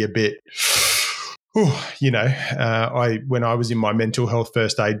can be a bit, when I was in my mental health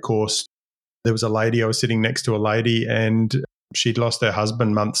first aid course, there was a lady, I was sitting next to a lady and she'd lost her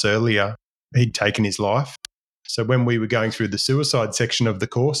husband months earlier. He'd taken his life. So when we were going through the suicide section of the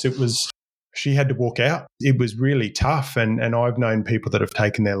course, she had to walk out. It was really tough. And I've known people that have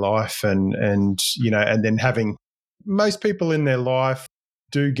taken their life and then having most people in their life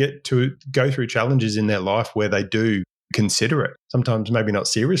do get to go through challenges in their life where they do consider it. Sometimes maybe not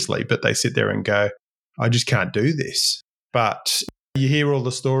seriously, but they sit there and go, I just can't do this. But you hear all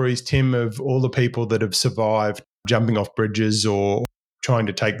the stories, Tim, of all the people that have survived jumping off bridges or trying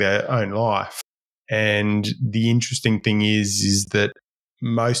to take their own life. And the interesting thing is that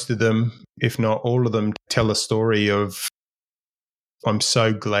most of them, if not all of them, tell a story of, I'm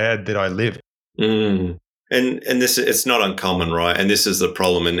so glad that I lived. Mm. And this, it's not uncommon, right? And this is the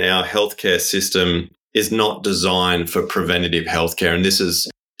problem. And our healthcare system is not designed for preventative healthcare. And this is,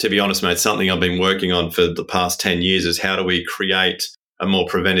 to be honest, mate, something I've been working on for the past 10 years is how do we create a more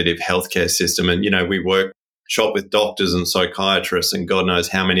preventative healthcare system? And, we shop with doctors and psychiatrists and God knows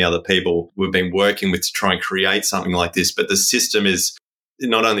how many other people we've been working with to try and create something like this. But the system is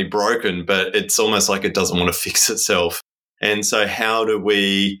not only broken, but it's almost like it doesn't want to fix itself. And so how do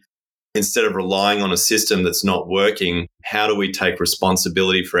we, instead of relying on a system that's not working, how do we take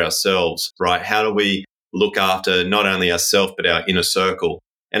responsibility for ourselves, right? How do we look after not only ourselves, but our inner circle?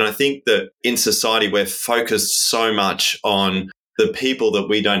 And I think that in society, we're focused so much on the people that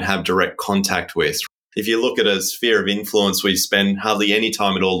we don't have direct contact with. If you look at a sphere of influence, we spend hardly any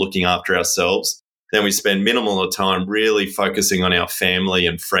time at all looking after ourselves. Then we spend minimal time really focusing on our family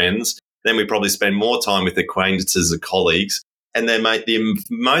and friends. Then we probably spend more time with acquaintances and colleagues. And then, mate, the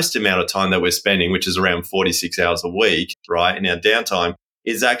most amount of time that we're spending, which is around 46 hours a week, right, in our downtime,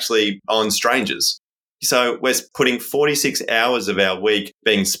 is actually on strangers. So we're putting 46 hours of our week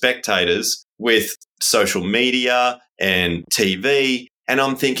being spectators with social media and TV. And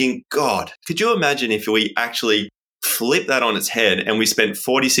I'm thinking, God, could you imagine if we actually flip that on its head and we spent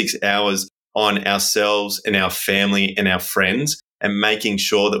 46 hours on ourselves and our family and our friends and making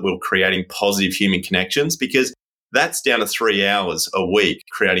sure that we're creating positive human connections? Because that's down to 3 hours a week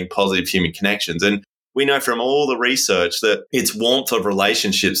creating positive human connections. And we know from all the research that it's warmth of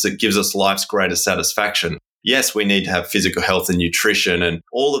relationships that gives us life's greatest satisfaction. Yes, we need to have physical health and nutrition and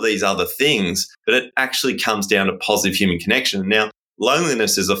all of these other things, but it actually comes down to positive human connection. Now,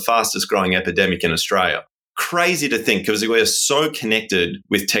 loneliness is the fastest growing epidemic in Australia. Crazy to think because we're so connected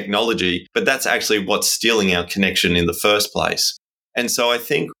with technology, but that's actually what's stealing our connection in the first place. And so I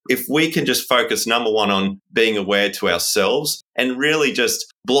think if we can just focus, number one, on being aware to ourselves and really just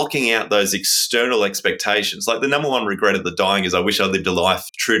blocking out those external expectations. Like the number one regret of the dying is I wish I lived a life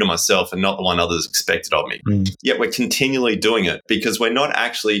true to myself and not the one others expected of me. Yet we're continually doing it because we're not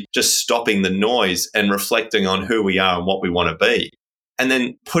actually just stopping the noise and reflecting on who we are and what we want to be. And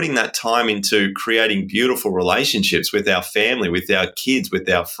then putting that time into creating beautiful relationships with our family, with our kids, with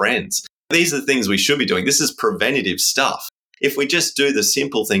our friends. These are the things we should be doing. This is preventative stuff. If we just do the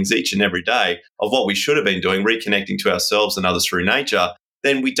simple things each and every day of what we should have been doing, reconnecting to ourselves and others through nature,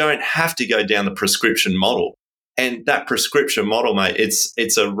 then we don't have to go down the prescription model. And that prescription model, mate,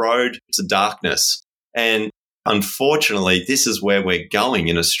 it's a road to darkness. And unfortunately, this is where we're going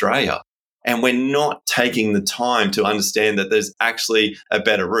in Australia. And we're not taking the time to understand that there's actually a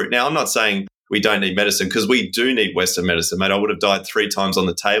better route. Now, I'm not saying we don't need medicine because we do need Western medicine, mate. I would have died 3 times on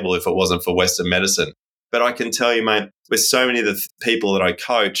the table if it wasn't for Western medicine. But I can tell you, mate, with so many of the people that I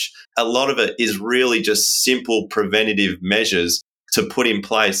coach, a lot of it is really just simple preventative measures to put in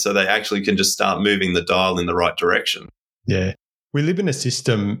place so they actually can just start moving the dial in the right direction. Yeah. We live in a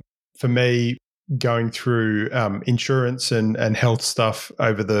system, for me, going through insurance and health stuff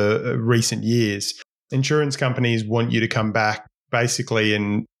over the recent years. Insurance companies want you to come back basically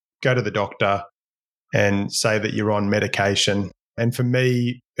and go to the doctor and say that you're on medication. And for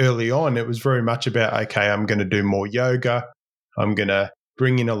me, early on, it was very much about, okay, I'm going to do more yoga. I'm going to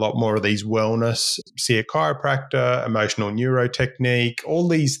bring in a lot more of these wellness, see a chiropractor, emotional neurotechnique, all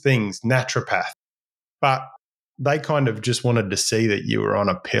these things, naturopath. But they kind of just wanted to see that you were on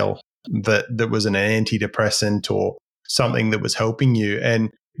a pill that was an antidepressant or something that was helping you.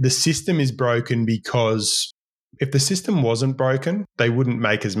 And the system is broken because if the system wasn't broken, they wouldn't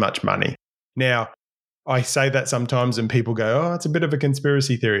make as much money. Now, I say that sometimes and people go, oh, it's a bit of a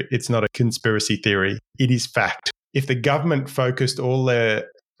conspiracy theory. It's not a conspiracy theory. It is fact. If the government focused all their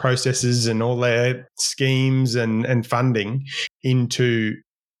processes and all their schemes and funding into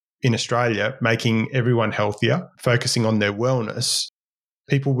in Australia, making everyone healthier, focusing on their wellness,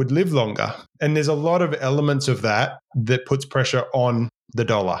 people would live longer. And there's a lot of elements of that puts pressure on the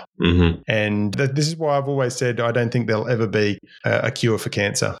dollar. Mm-hmm. And this is why I've always said I don't think there'll ever be a cure for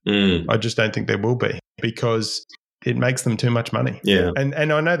cancer. I just don't think there will be, because it makes them too much money. Yeah. And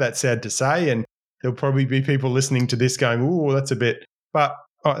I know that's sad to say, and there'll probably be people listening to this going, "Oh, that's a bit," but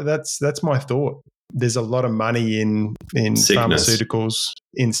that's my thought. There's a lot of money in pharmaceuticals,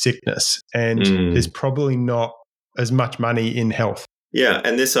 in sickness, and there's probably not as much money in health. Yeah,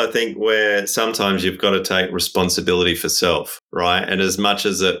 and this, I think, where sometimes you've got to take responsibility for self, right? And as much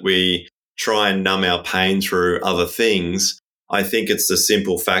as that we try and numb our pain through other things, I think it's the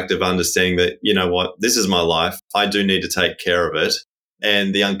simple fact of understanding that, you know what, this is my life. I do need to take care of it.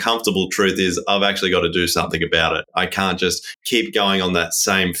 And the uncomfortable truth is I've actually got to do something about it. I can't just keep going on that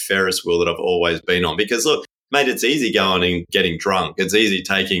same Ferris wheel that I've always been on. Because look, mate, it's easy going and getting drunk. It's easy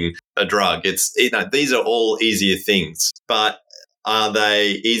taking a drug. These are all easier things. But are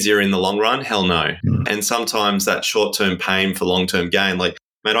they easier in the long run? Hell no. And sometimes that short-term pain for long-term gain, like,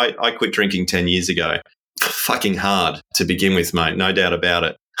 mate, I quit drinking 10 years ago. Fucking hard to begin with, mate. No doubt about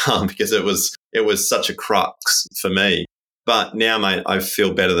it. Because it was such a crux for me. But now, mate, I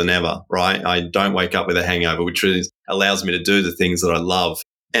feel better than ever, right? I don't wake up with a hangover, which allows me to do the things that I love.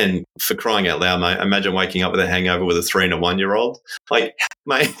 And for crying out loud, mate, imagine waking up with a hangover with a 3 and a 1-year-old. Like,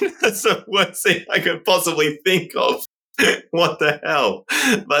 mate, that's the worst thing I could possibly think of. What the hell?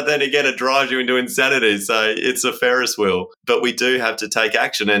 But then again, it drives you into insanity. So it's a Ferris wheel. But we do have to take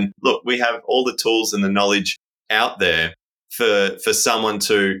action. And look, we have all the tools and the knowledge out there for someone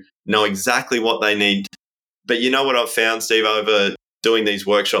to know exactly what they need. But you know what I've found, Steve, over doing these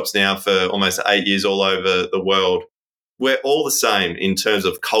workshops now for almost 8 years all over the world? We're all the same in terms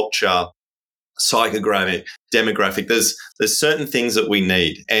of culture, psychographic, demographic. There's certain things that we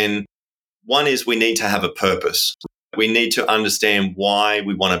need. And one is we need to have a purpose. We need to understand why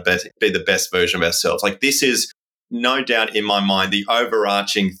we want to be the best version of ourselves. Like, this is no doubt in my mind the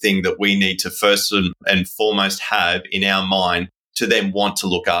overarching thing that we need to first and foremost have in our mind to then want to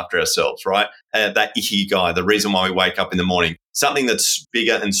look after ourselves, right? That ikigai, the reason why we wake up in the morning, something that's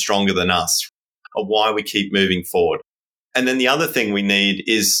bigger and stronger than us, or why we keep moving forward. And then the other thing we need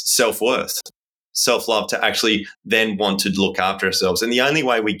is self-worth, self-love, to actually then want to look after ourselves. And the only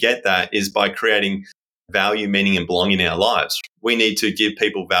way we get that is by creating value, meaning, and belonging in our lives. We need to give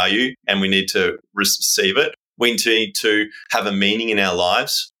people value and we need to receive it. We need to have a meaning in our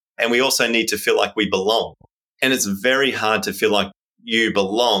lives, and we also need to feel like we belong. And it's very hard to feel like you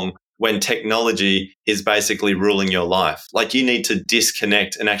belong when technology is basically ruling your life. Like, you need to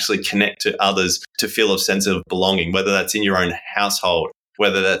disconnect and actually connect to others to feel a sense of belonging, whether that's in your own household,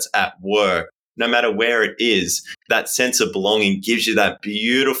 whether that's at work, no matter where it is. That sense of belonging gives you that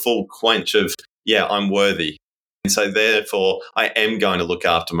beautiful quench of, yeah, I'm worthy. And so therefore, I am going to look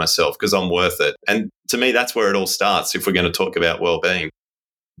after myself because I'm worth it. And to me, that's where it all starts if we're going to talk about well-being.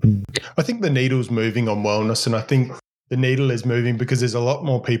 I think the needle's moving on wellness, and I think the needle is moving because there's a lot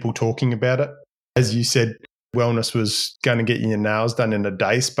more people talking about it. As you said, wellness was going to get your nails done in a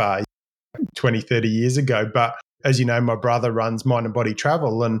day spa 20, 30 years ago. But as you know, my brother runs Mind and Body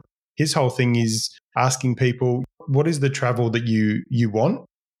Travel, and his whole thing is asking people, what is the travel that you want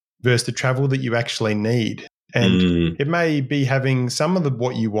versus the travel that you actually need? And it may be having some of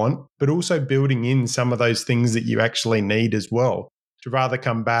what you want, but also building in some of those things that you actually need as well, to rather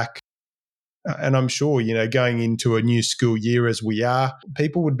come back. And I'm sure, you know, going into a new school year as we are,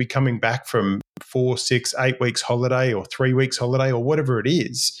 people would be coming back from 4, 6, 8 weeks holiday or 3 weeks holiday or whatever it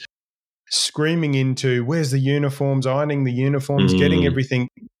is, screaming into where's the uniforms, ironing the uniforms, getting everything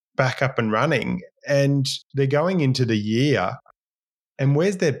back up and running. And they're going into the year, and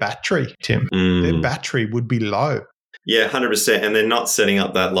where's their battery, Tim? Their battery would be low. Yeah, 100%. And they're not setting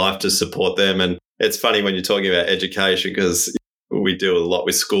up that life to support them. And it's funny when you're talking about education, because we deal a lot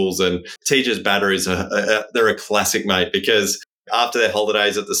with schools, and teachers' batteries they're a classic, mate, because after their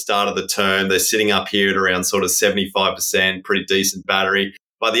holidays at the start of the term, they're sitting up here at around sort of 75%, pretty decent battery.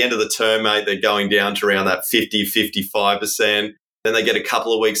 By the end of the term, mate, they're going down to around that 50, 55%. Then they get a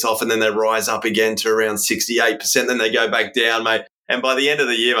couple of weeks off, and then they rise up again to around 68%. Then they go back down, mate. And by the end of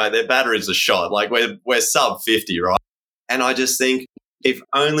the year, mate, their batteries are shot. Like, we're sub 50, right? And I just think if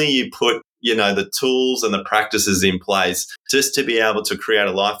only you put the tools and the practices in place just to be able to create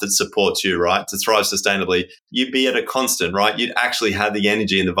a life that supports you, right? To thrive sustainably, you'd be at a constant, right? You'd actually have the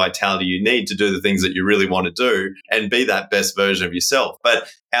energy and the vitality you need to do the things that you really want to do and be that best version of yourself. But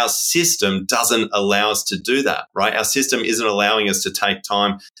our system doesn't allow us to do that, right? Our system isn't allowing us to take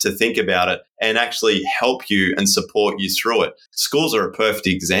time to think about it and actually help you and support you through it. Schools are a perfect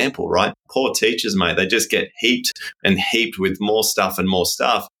example, right? Poor teachers, mate, they just get heaped and heaped with more stuff and more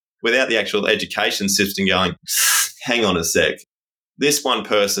stuff without the actual education system going, hang on a sec. This one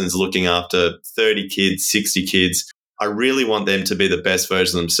person's looking after 30 kids, 60 kids. I really want them to be the best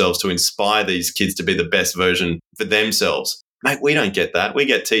version of themselves, to inspire these kids to be the best version for themselves. Mate, we don't get that. We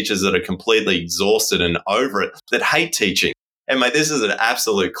get teachers that are completely exhausted and over it, that hate teaching. And mate, this is an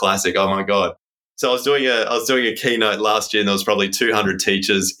absolute classic. Oh my God. So I was doing a keynote last year and there was probably 200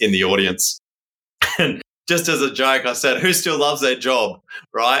 teachers in the audience. And just as a joke, I said, who still loves their job,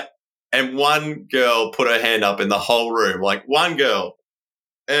 right? And one girl put her hand up in the whole room, like one girl.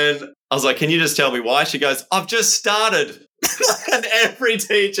 And I was like, can you just tell me why? She goes, I've just started. And every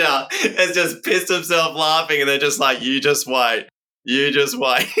teacher has just pissed himself laughing and they're just like, you just wait. You just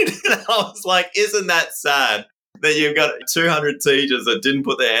wait. And I was like, isn't that sad that you've got 200 teachers that didn't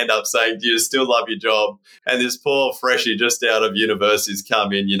put their hand up saying, do you still love your job? And this poor freshie just out of university's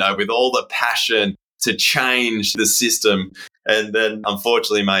come in, with all the passion to change the system. And then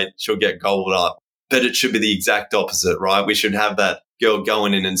unfortunately, mate, she'll get gobbled up. But it should be the exact opposite, right? We should have that girl go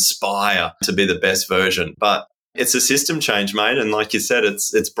in and inspire to be the best version. But it's a system change, mate. And like you said,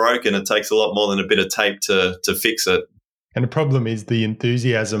 it's broken. It takes a lot more than a bit of tape to fix it. And the problem is the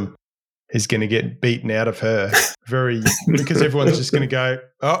enthusiasm is going to get beaten out of her because everyone's just going to go,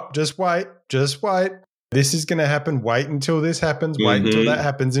 oh, just wait. This is going to happen. Wait until this happens. Wait until that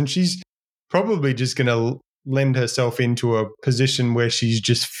happens. And she's probably just going to lend herself into a position where she's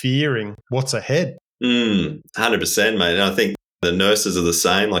just fearing what's ahead. 100%, mate. And I think the nurses are the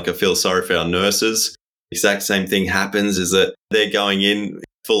same. Like, I feel sorry for our nurses. Exact same thing happens, is that they're going in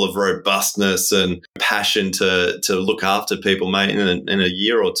full of robustness and passion to look after people, mate. In a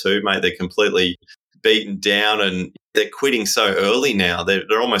year or two, mate, they're completely beaten down and they're quitting so early now. They're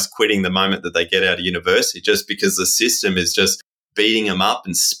almost quitting the moment that they get out of university just because the system is just beating them up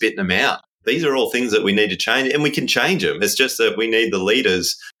and spitting them out. These are all things that we need to change, and we can change them. It's just that we need the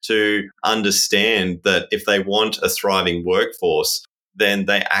leaders to understand that if they want a thriving workforce, then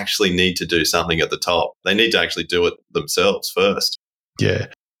they actually need to do something at the top. They need to actually do it themselves first. Yeah.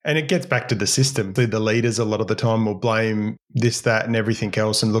 And it gets back to the system. The leaders a lot of the time will blame this, that, and everything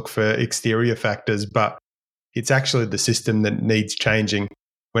else and look for exterior factors, but it's actually the system that needs changing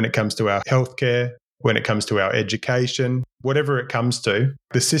when it comes to our healthcare, when it comes to our education, whatever it comes to.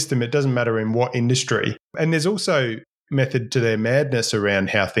 The system, it doesn't matter in what industry. And there's also method to their madness around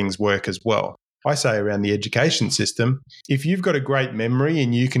how things work as well. I say around the education system, if you've got a great memory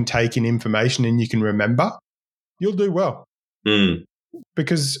and you can take in information and you can remember, you'll do well.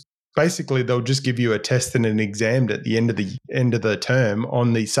 Because basically they'll just give you a test and an exam at the end of the term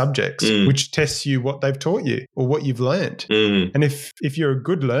on these subjects, which tests you what they've taught you or what you've learned. And if you're a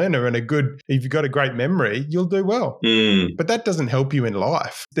good learner and if you've got a great memory, you'll do well. But that doesn't help you in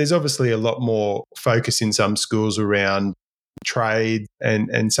life. There's obviously a lot more focus in some schools around trade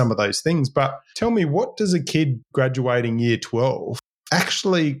and some of those things. But tell me, what does a kid graduating year 12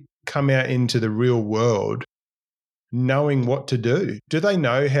 actually come out into the real world knowing what to do? Do they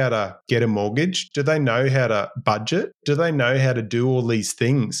know how to get a mortgage? Do they know how to budget? Do they know how to do all these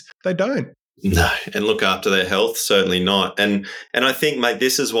things? They don't. No, and look after their health, certainly not. And I think, mate,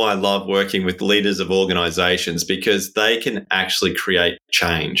 this is why I love working with leaders of organizations, because they can actually create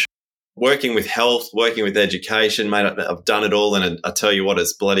change. Working with health, working with education, mate, I've done it all. And I tell you what,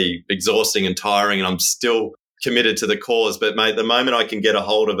 it's bloody exhausting and tiring, and I'm still committed to the cause. But, mate, the moment I can get a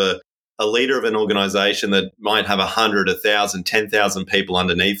hold of a leader of an organization that might have 100, 1,000, 10,000 people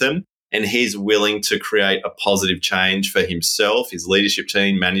underneath him, and he's willing to create a positive change for himself, his leadership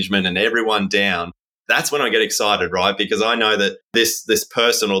team, management, and everyone down, that's when I get excited, right? Because I know that this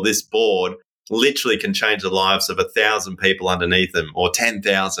person or this board literally can change the lives of 1,000 people underneath them or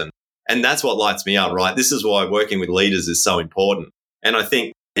 10,000. And that's what lights me up, right? This is why working with leaders is so important. And I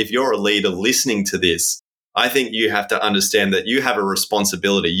think if you're a leader listening to this, I think you have to understand that you have a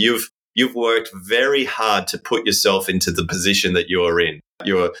responsibility. You've worked very hard to put yourself into the position that you're in.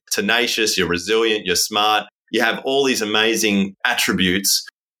 You're tenacious, you're resilient, you're smart. You have all these amazing attributes,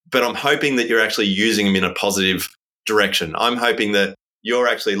 but I'm hoping that you're actually using them in a positive direction. I'm hoping that you're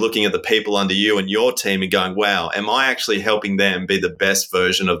actually looking at the people under you and your team and going, wow, am I actually helping them be the best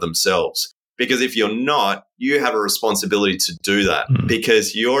version of themselves? Because if you're not, you have a responsibility to do that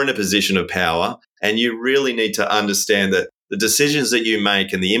because you're in a position of power and you really need to understand that the decisions that you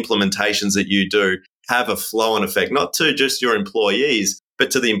make and the implementations that you do have a flow-on effect, not to just your employees, but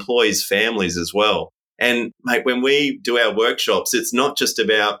to the employees' families as well. And mate, when we do our workshops, it's not just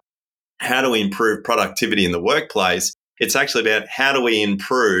about how do we improve productivity in the workplace. It's actually about how do we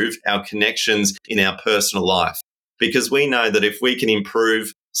improve our connections in our personal life. Because we know that if we can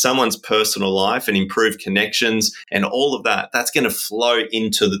improve someone's personal life and improve connections and all of that, that's going to flow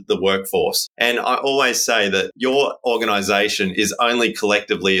into the workforce. And I always say that your organization is only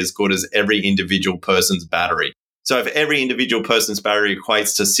collectively as good as every individual person's battery. So if every individual person's battery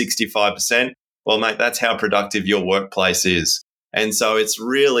equates to 65%, well, mate, that's how productive your workplace is. And so it's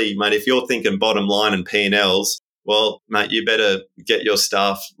really, mate, if you're thinking bottom line and P&Ls, well, mate, you better get your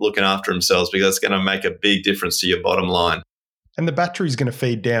staff looking after themselves because that's going to make a big difference to your bottom line. And the battery is going to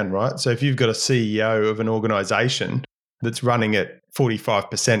feed down, right? So if you've got a CEO of an organization that's running at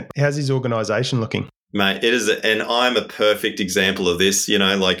 45%, how's his organization looking? Mate, it is, and I'm a perfect example of this. You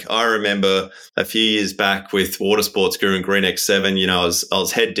know, like I remember a few years back with Water Sports Guru and Green X7, you know, I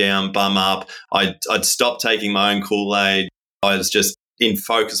was head down, bum up. I'd stopped taking my own Kool-Aid. I was just in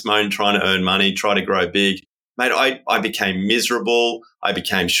focus mode, trying to earn money, try to grow big. Mate, I became miserable. I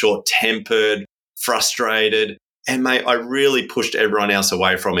became short-tempered, frustrated. And mate, I really pushed everyone else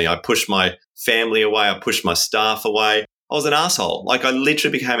away from me. I pushed my family away. I pushed my staff away. I was an asshole. Like I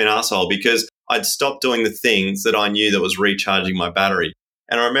literally became an asshole because I'd stopped doing the things that I knew that was recharging my battery.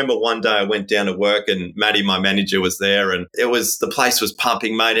 And I remember one day I went down to work and Maddie, my manager, was there and the place was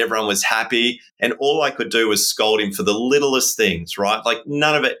pumping, mate. Everyone was happy. And all I could do was scold him for the littlest things, right? Like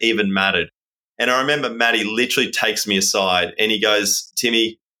none of it even mattered. And I remember Maddie literally takes me aside and he goes,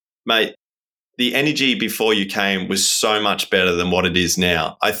 Timmy, mate, the energy before you came was so much better than what it is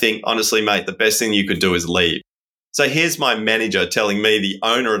now. I think, honestly, mate, the best thing you could do is leave. So here's my manager telling me, the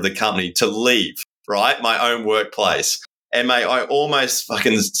owner of the company, to leave, right? My own workplace. And mate, I almost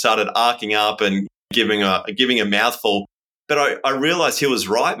fucking started arcing up and giving a mouthful. But I realized he was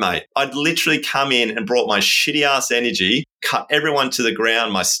right, mate. I'd literally come in and brought my shitty ass energy, cut everyone to the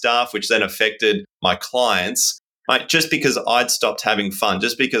ground, my staff, which then affected my clients. Mate, just because I'd stopped having fun,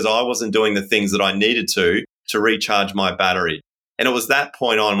 just because I wasn't doing the things that I needed to recharge my battery. And it was that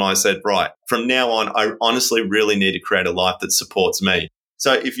point on when I said, right, from now on, I honestly really need to create a life that supports me.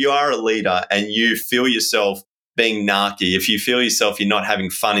 So if you are a leader and you feel yourself being narky, if you feel yourself you're not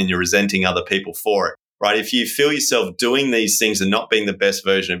having fun and you're resenting other people for it, right? If you feel yourself doing these things and not being the best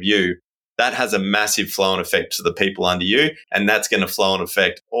version of you, that has a massive flow-on effect to the people under you, and that's going to flow-on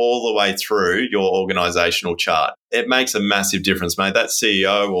effect all the way through your organizational chart. It makes a massive difference, mate. That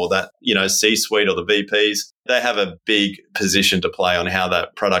CEO or that, you know, C-suite or the VPs, they have a big position to play on how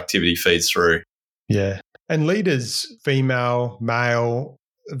that productivity feeds through. Yeah. And leaders, female, male,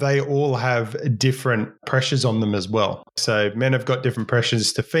 they all have different pressures on them as well. So men have got different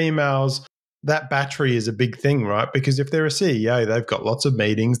pressures to females. That battery is a big thing, right? Because if they're a CEO, they've got lots of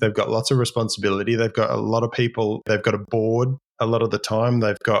meetings, they've got lots of responsibility, they've got a lot of people, they've got a board a lot of the time,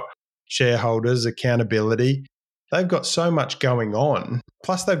 they've got shareholders, accountability. They've got so much going on.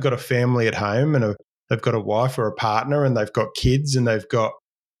 Plus, they've got a family at home and they've got a wife or a partner and they've got kids and they've got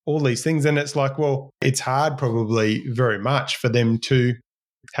all these things. And it's like, well, it's hard probably very much for them to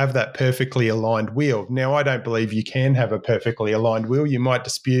have that perfectly aligned wheel. Now, I don't believe you can have a perfectly aligned wheel. You might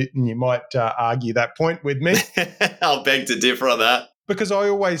dispute and you might argue that point with me. I'll beg to differ on that. Because I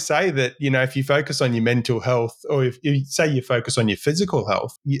always say that, you know, if you focus on your mental health or if you say you focus on your physical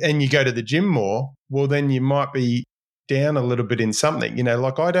health and you go to the gym more, well, then you might be down a little bit in something. You know,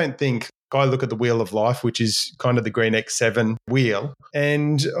 like I don't think I look at the wheel of life, which is kind of the Green X7 wheel.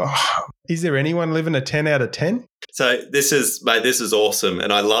 And is there anyone living a 10 out of 10? So this is awesome.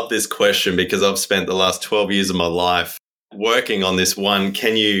 And I love this question because I've spent the last 12 years of my life working on this one.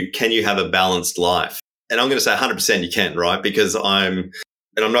 Can you have a balanced life? And I'm going to say 100% you can, right? Because I'm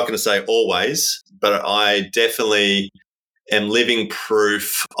not going to say always, but I definitely am living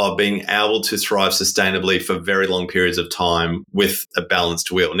proof of being able to thrive sustainably for very long periods of time with a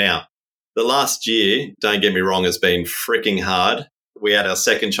balanced wheel. Now, the last year, don't get me wrong, has been freaking hard. We had our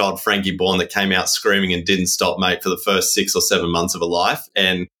second child, Frankie, born that came out screaming and didn't stop, mate, for the first 6 or 7 months of her life.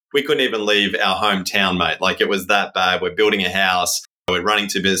 And we couldn't even leave our hometown, mate. Like it was that bad. We're building a house. We're running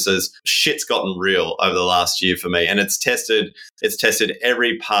 2 businesses. Shit's gotten real over the last year for me. And it's tested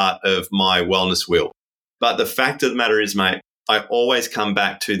every part of my wellness wheel. But the fact of the matter is, mate, I always come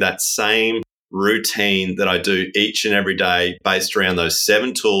back to that same routine that I do each and every day based around those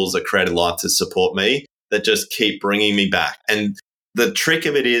 7 tools that create a life to support me that just keep bringing me back. And The trick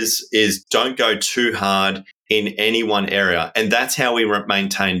of it is don't go too hard in any one area. And that's how we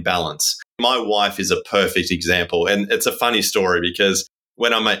maintain balance. My wife is a perfect example. And it's a funny story because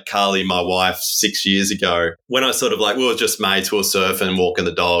when I met Carly, my wife, 6 years ago, when I sort of we were just mates, we were surfing, walking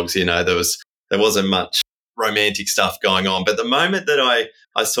the dogs, there wasn't much romantic stuff going on. But the moment that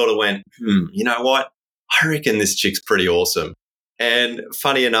I sort of went, you know what? I reckon this chick's pretty awesome. And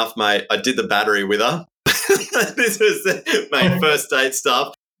funny enough, mate, I did the battery with her. This was, mate, first date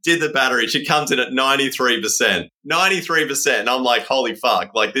stuff. Did the battery. She comes in at 93%. 93%. And I'm like, holy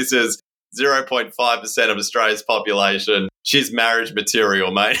fuck. This is 0.5% of Australia's population. She's marriage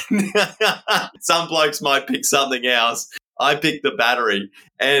material, mate. Some blokes might pick something else. I picked the battery.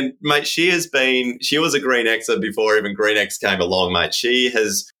 And, mate, she was a Green Xer before even Green X came along, mate. She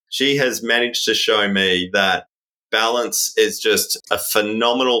has managed to show me that balance is just a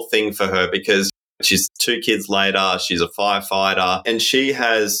phenomenal thing for her because she's 2 kids later, she's a firefighter, and she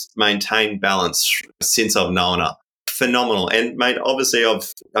has maintained balance since I've known her. Phenomenal. And, mate, obviously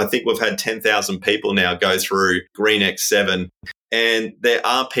I think we've had 10,000 people now go through Green X7. And there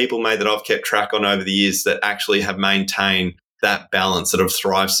are people, mate, that I've kept track on over the years that actually have maintained that balance, that have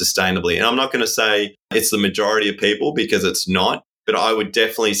thrived sustainably. And I'm not going to say it's the majority of people because it's not, but I would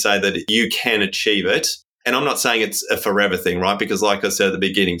definitely say that you can achieve it. And I'm not saying it's a forever thing, right? Because like I said at the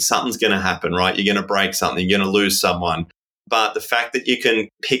beginning, something's going to happen, right? You're going to break something, you're going to lose someone. But the fact that you can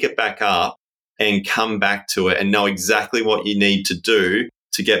pick it back up and come back to it and know exactly what you need to do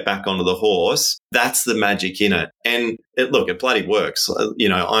to get back onto the horse, that's the magic in it. And it bloody works.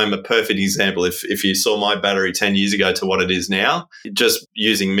 I'm a perfect example. If you saw my battery 10 years ago to what it is now, just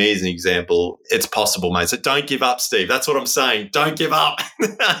using me as an example, it's possible, mate. So don't give up, Steve. That's what I'm saying. Don't give up.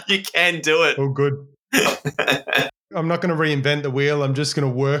 You can do it. Oh, good. I'm not going to reinvent the wheel. I'm just going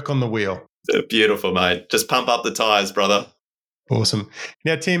to work on the wheel. Beautiful, mate. Just pump up the tires, brother. Awesome.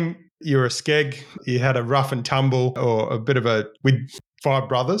 Now, Tim, you're a skeg. You had a rough and tumble or a bit of with 5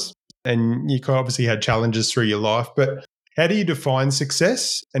 brothers, and you obviously had challenges through your life. But how do you define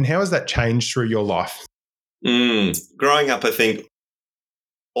success, and how has that changed through your life? Growing up, I think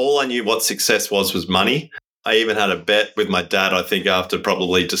all I knew what success was money. I even had a bet with my dad, I think, after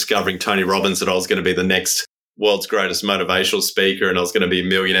probably discovering Tony Robbins, that I was going to be the next world's greatest motivational speaker and I was going to be a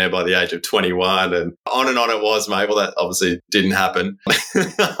millionaire by the age of 21, and on it was, mate. Well, that obviously didn't happen.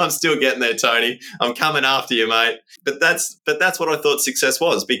 I'm still getting there, Tony. I'm coming after you, mate. But that's what I thought success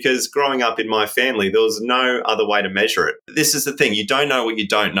was, because growing up in my family, there was no other way to measure it. This is the thing. You don't know what you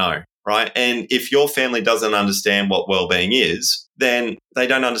don't know, right? And if your family doesn't understand what well-being is, then they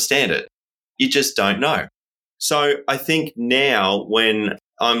don't understand it. You just don't know. So I think now when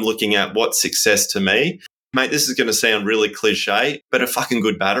I'm looking at what's success to me, mate, this is going to sound really cliche, but a fucking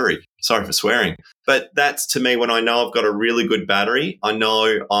good battery. Sorry for swearing. But that's, to me, when I know I've got a really good battery, I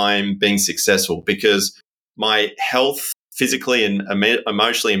know I'm being successful because my health physically and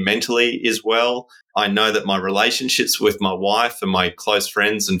emotionally and mentally is well. I know that my relationships with my wife and my close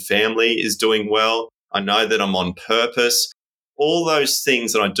friends and family is doing well. I know that I'm on purpose. All those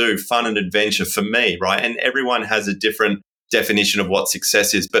things that I do, fun and adventure for me, right? And everyone has a different definition of what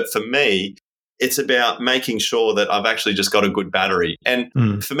success is. But for me, it's about making sure that I've actually just got a good battery. And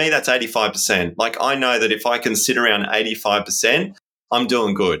for me, that's 85%. I know that if I can sit around 85%, I'm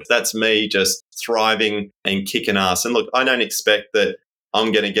doing good. That's me just thriving and kicking ass. And look, I don't expect that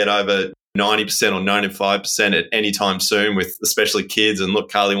I'm going to get over 90% or 95% at any time soon with especially kids. And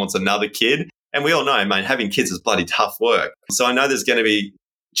look, Carly wants another kid. And we all know, mate, having kids is bloody tough work. So I know there's going to be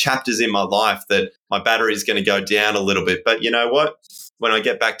chapters in my life that my battery is going to go down a little bit. But you know what? When I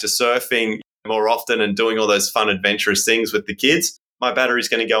get back to surfing more often and doing all those fun, adventurous things with the kids, my battery's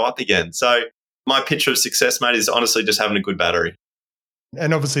going to go up again. So my picture of success, mate, is honestly just having a good battery.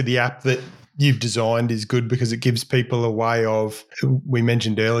 And obviously the app that you've designed is good because it gives people a way of, we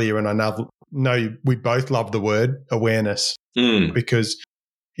mentioned earlier, and I know we both love the word awareness, because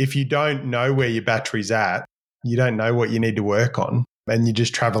if you don't know where your battery's at, you don't know what you need to work on, and you're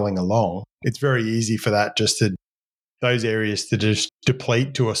just traveling along, it's very easy for those areas to just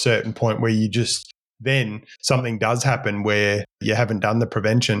deplete to a certain point where then something does happen where you haven't done the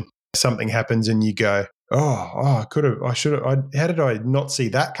prevention. Something happens and you go, how did I not see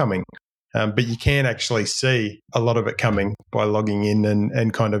that coming? But you can actually see a lot of it coming by logging in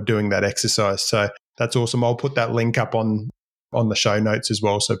and kind of doing that exercise. So that's awesome. I'll put that link up on the show notes as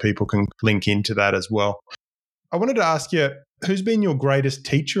well so people can link into that as well. I wanted to ask you, who's been your greatest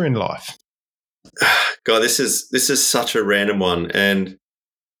teacher in life? God, this is such a random one. And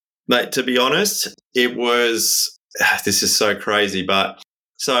mate, to be honest, this is so crazy, but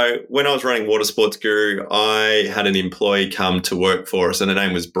So when I was running Water Sports Guru, I had an employee come to work for us, and her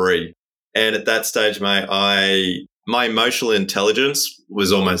name was Bree. And at that stage, mate, my emotional intelligence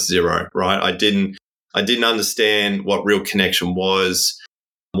was almost zero, right? I didn't understand what real connection was.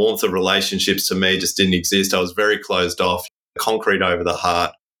 Warmth of relationships to me just didn't exist. I was very closed off, concrete over the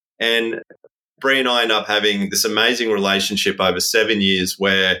heart. And Bree and I ended up having this amazing relationship over 7 years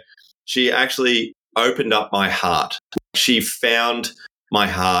where she actually opened up my heart. She found my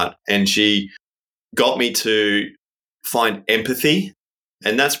heart and she got me to find empathy.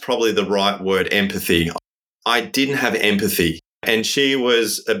 And that's probably the right word, empathy. I didn't have empathy. And she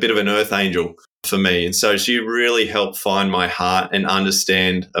was a bit of an earth angel for me. And so she really helped find my heart and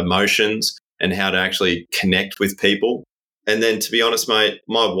understand emotions and how to actually connect with people. And then, to be honest, mate,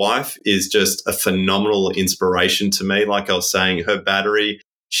 my wife is just a phenomenal inspiration to me. Like I was saying, her battery,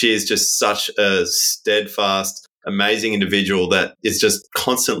 she is just such a steadfast, amazing individual that is just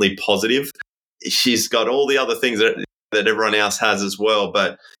constantly positive. She's got all the other things that everyone else has as well,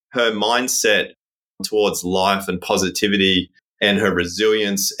 but her mindset towards life and positivity and her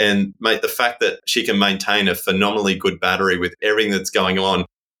resilience and, mate, the fact that she can maintain a phenomenally good battery with everything that's going on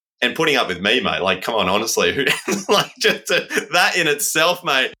and putting up with me, mate. Like, come on, honestly, like just that in itself,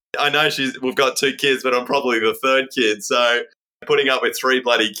 mate. I know we've got 2 kids, but I'm probably the 3rd kid. So putting up with 3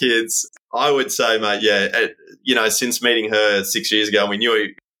 bloody kids, I would say, mate, yeah, since meeting her 6 years ago, and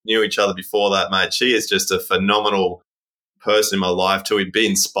we knew each other before that, mate, she is just a phenomenal person in my life to be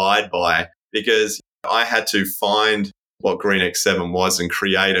inspired by, because I had to find what Green X7 was and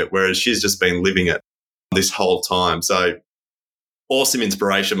create it, whereas she's just been living it this whole time. So awesome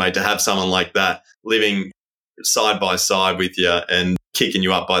inspiration, mate, to have someone like that living side by side with you and kicking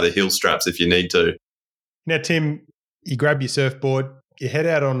you up by the heel straps if you need to. Now, Tim, you grab your surfboard, you head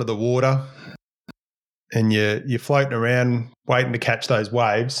out onto the water, and you're floating around waiting to catch those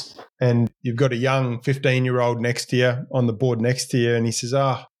waves, and you've got a young 15-year-old next to you on the board next to you, and he says,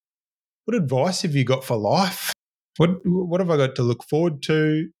 what advice have you got for life? What have I got to look forward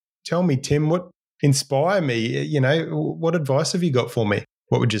to? Tell me, Tim, what inspire me? What advice have you got for me?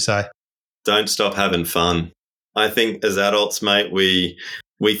 What would you say? Don't stop having fun. I think as adults, mate, we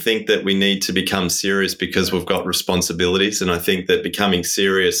think that we need to become serious because we've got responsibilities. And I think that becoming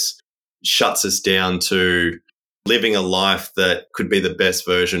serious shuts us down to living a life that could be the best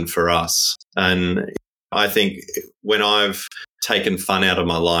version for us. And I think when I've taken fun out of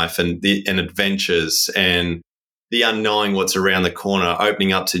my life and adventures and the unknowing what's around the corner,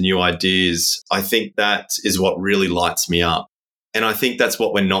 opening up to new ideas, I think that is what really lights me up. And I think that's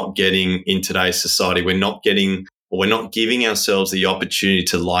what we're not getting in today's society. We're not giving ourselves the opportunity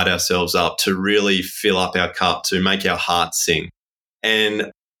to light ourselves up, to really fill up our cup, to make our hearts sing. And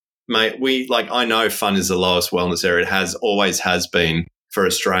mate, I know fun is the lowest wellness area. It always has been for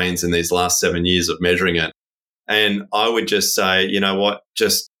Australians in these last 7 years of measuring it. And I would just say, you know what,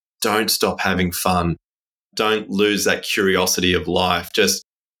 just don't stop having fun. Don't lose that curiosity of life. Just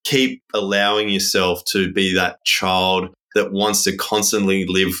keep allowing yourself to be that child that wants to constantly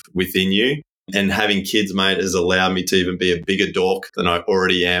live within you. And having kids, mate, has allowed me to even be a bigger dork than I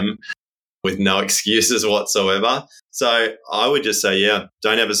already am with no excuses whatsoever. So I would just say, yeah,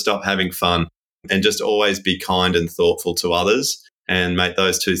 don't ever stop having fun and just always be kind and thoughtful to others. And, mate,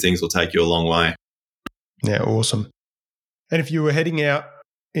 those 2 things will take you a long way. Yeah, awesome. And if you were heading out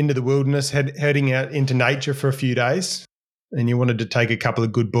into the wilderness, heading out into nature for a few days, and you wanted to take a couple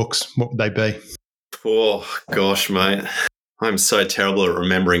of good books, what would they be? Oh, gosh, mate. I'm so terrible at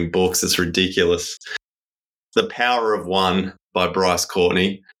remembering books. It's ridiculous. The Power of One by Bryce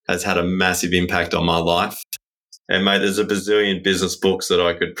Courtney has had a massive impact on my life. And, mate, there's a bazillion business books that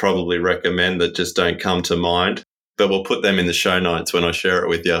I could probably recommend that just don't come to mind, but we'll put them in the show notes when I share it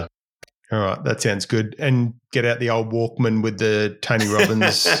with you. All right, that sounds good. And get out the old Walkman with the Tony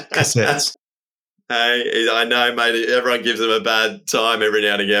Robbins cassettes. Hey, I know, mate, everyone gives him a bad time every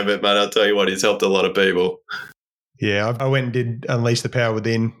now and again, but, mate, I'll tell you what, he's helped a lot of people. Yeah, I went and did Unleash the Power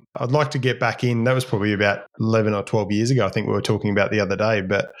Within. I'd like to get back in. That was probably about 11 or 12 years ago, I think we were talking about the other day.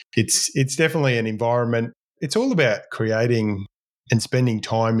 But it's definitely an environment. It's all about creating and spending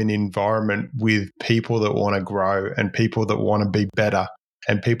time in an environment with people that want to grow and people that want to be better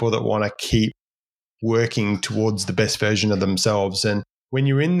and people that want to keep working towards the best version of themselves. And when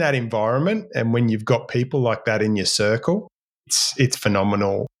you're in that environment and when you've got people like that in your circle, it's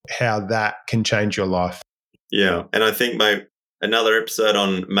phenomenal how that can change your life. Yeah. And I think, mate, another episode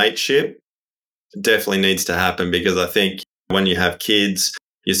on mateship definitely needs to happen, because I think when you have kids,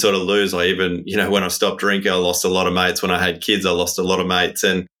 you sort of lose. I even, when I stopped drinking, I lost a lot of mates. When I had kids, I lost a lot of mates.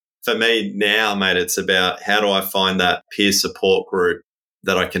 And for me now, mate, it's about how do I find that peer support group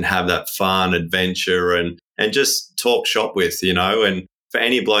that I can have that fun adventure and just talk shop with, you know. And for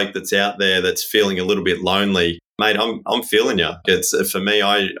any bloke that's out there that's feeling a little bit lonely, mate, I'm feeling you. It's for me,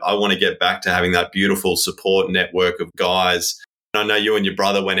 I want to get back to having that beautiful support network of guys. I know you and your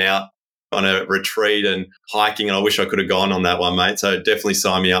brother went out on a retreat and hiking, and I wish I could have gone on that one, mate. So definitely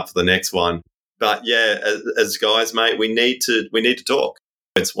sign me up for the next one. But yeah, as guys, mate, we need to talk.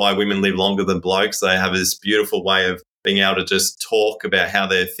 It's why women live longer than blokes. They have this beautiful way of being able to just talk about how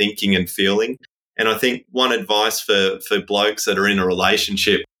they're thinking and feeling. And I think one advice for blokes that are in a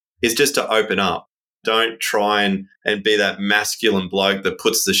relationship is just to open up. Don't try and be that masculine bloke that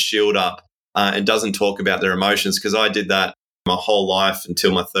puts the shield up and doesn't talk about their emotions, because I did that my whole life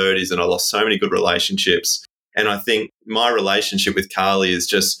until my 30s and I lost so many good relationships. And I think my relationship with Carly is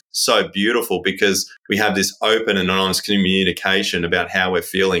just so beautiful because we have this open and honest communication about how we're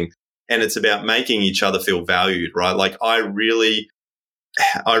feeling. And it's about making each other feel valued, right? Like I really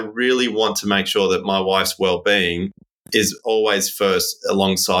want to make sure that my wife's well-being is always first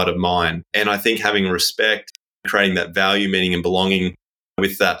alongside of mine. And I think having respect, creating that value, meaning and belonging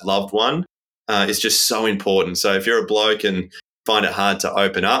with that loved one is just so important. So if you're a bloke and find it hard to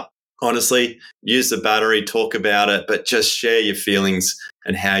open up, honestly, use the battery, talk about it, but just share your feelings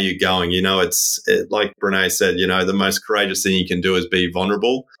and how you're going. You know, it's like Brene said, you know, the most courageous thing you can do is be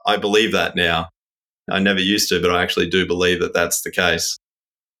vulnerable. I believe that now. I never used to, but I actually do believe that that's the case.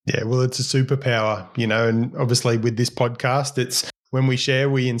 Yeah, well, it's a superpower, you know, and obviously with this podcast, it's when we share,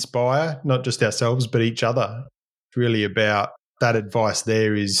 we inspire not just ourselves, but each other. It's really about that advice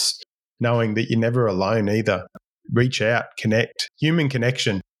there is knowing that you're never alone either. Reach out, connect, human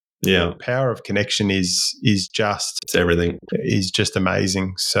connection. Yeah. The power of connection is just... It's everything. Is just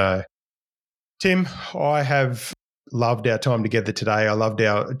amazing. So, Tim, I have loved our time together today. I loved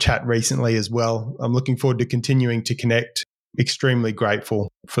our chat recently as well. I'm looking forward to continuing to connect. Extremely grateful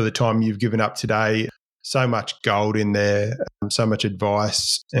for the time you've given up today. So much gold in there, so much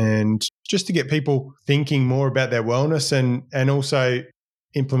advice, and just to get people thinking more about their wellness and also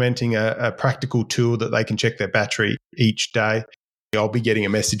implementing a practical tool that they can check their battery each day. I'll be getting a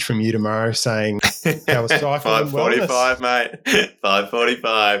message from you tomorrow saying how was cycling 5:45, mate.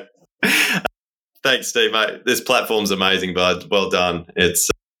 5:45. Thanks, Steve, mate. This platform's amazing, bud. Well done. It's,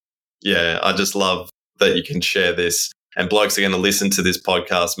 I just love that you can share this. And blokes are going to listen to this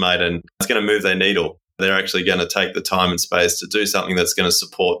podcast, mate, and it's going to move their needle. They're actually going to take the time and space to do something that's going to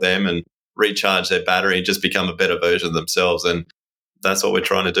support them and recharge their battery and just become a better version of themselves. And that's what we're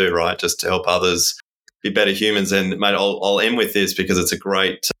trying to do, right? Just to help others be better humans. And mate, I'll end with this because it's a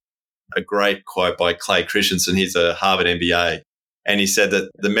great quote by Clay Christensen. He's a Harvard MBA. And he said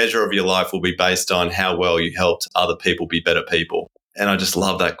that the measure of your life will be based on how well you helped other people be better people. And I just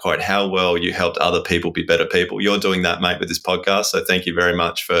love that quote, how well you helped other people be better people. You're doing that, mate, with this podcast. So thank you very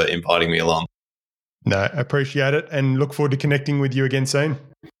much for inviting me along. No, I appreciate it and look forward to connecting with you again soon.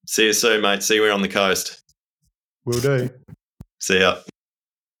 See you soon, mate. See you on the coast. Will do. See ya.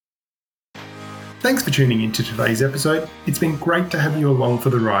 Thanks for tuning into today's episode. It's been great to have you along for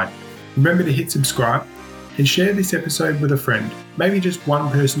the ride. Remember to hit subscribe and share this episode with a friend. Maybe just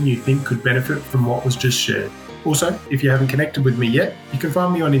one person you think could benefit from what was just shared. Also, if you haven't connected with me yet, you can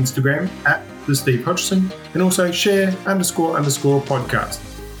find me on Instagram @TheSteveHodgson and also share __podcast.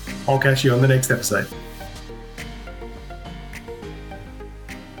 I'll catch you on the next episode.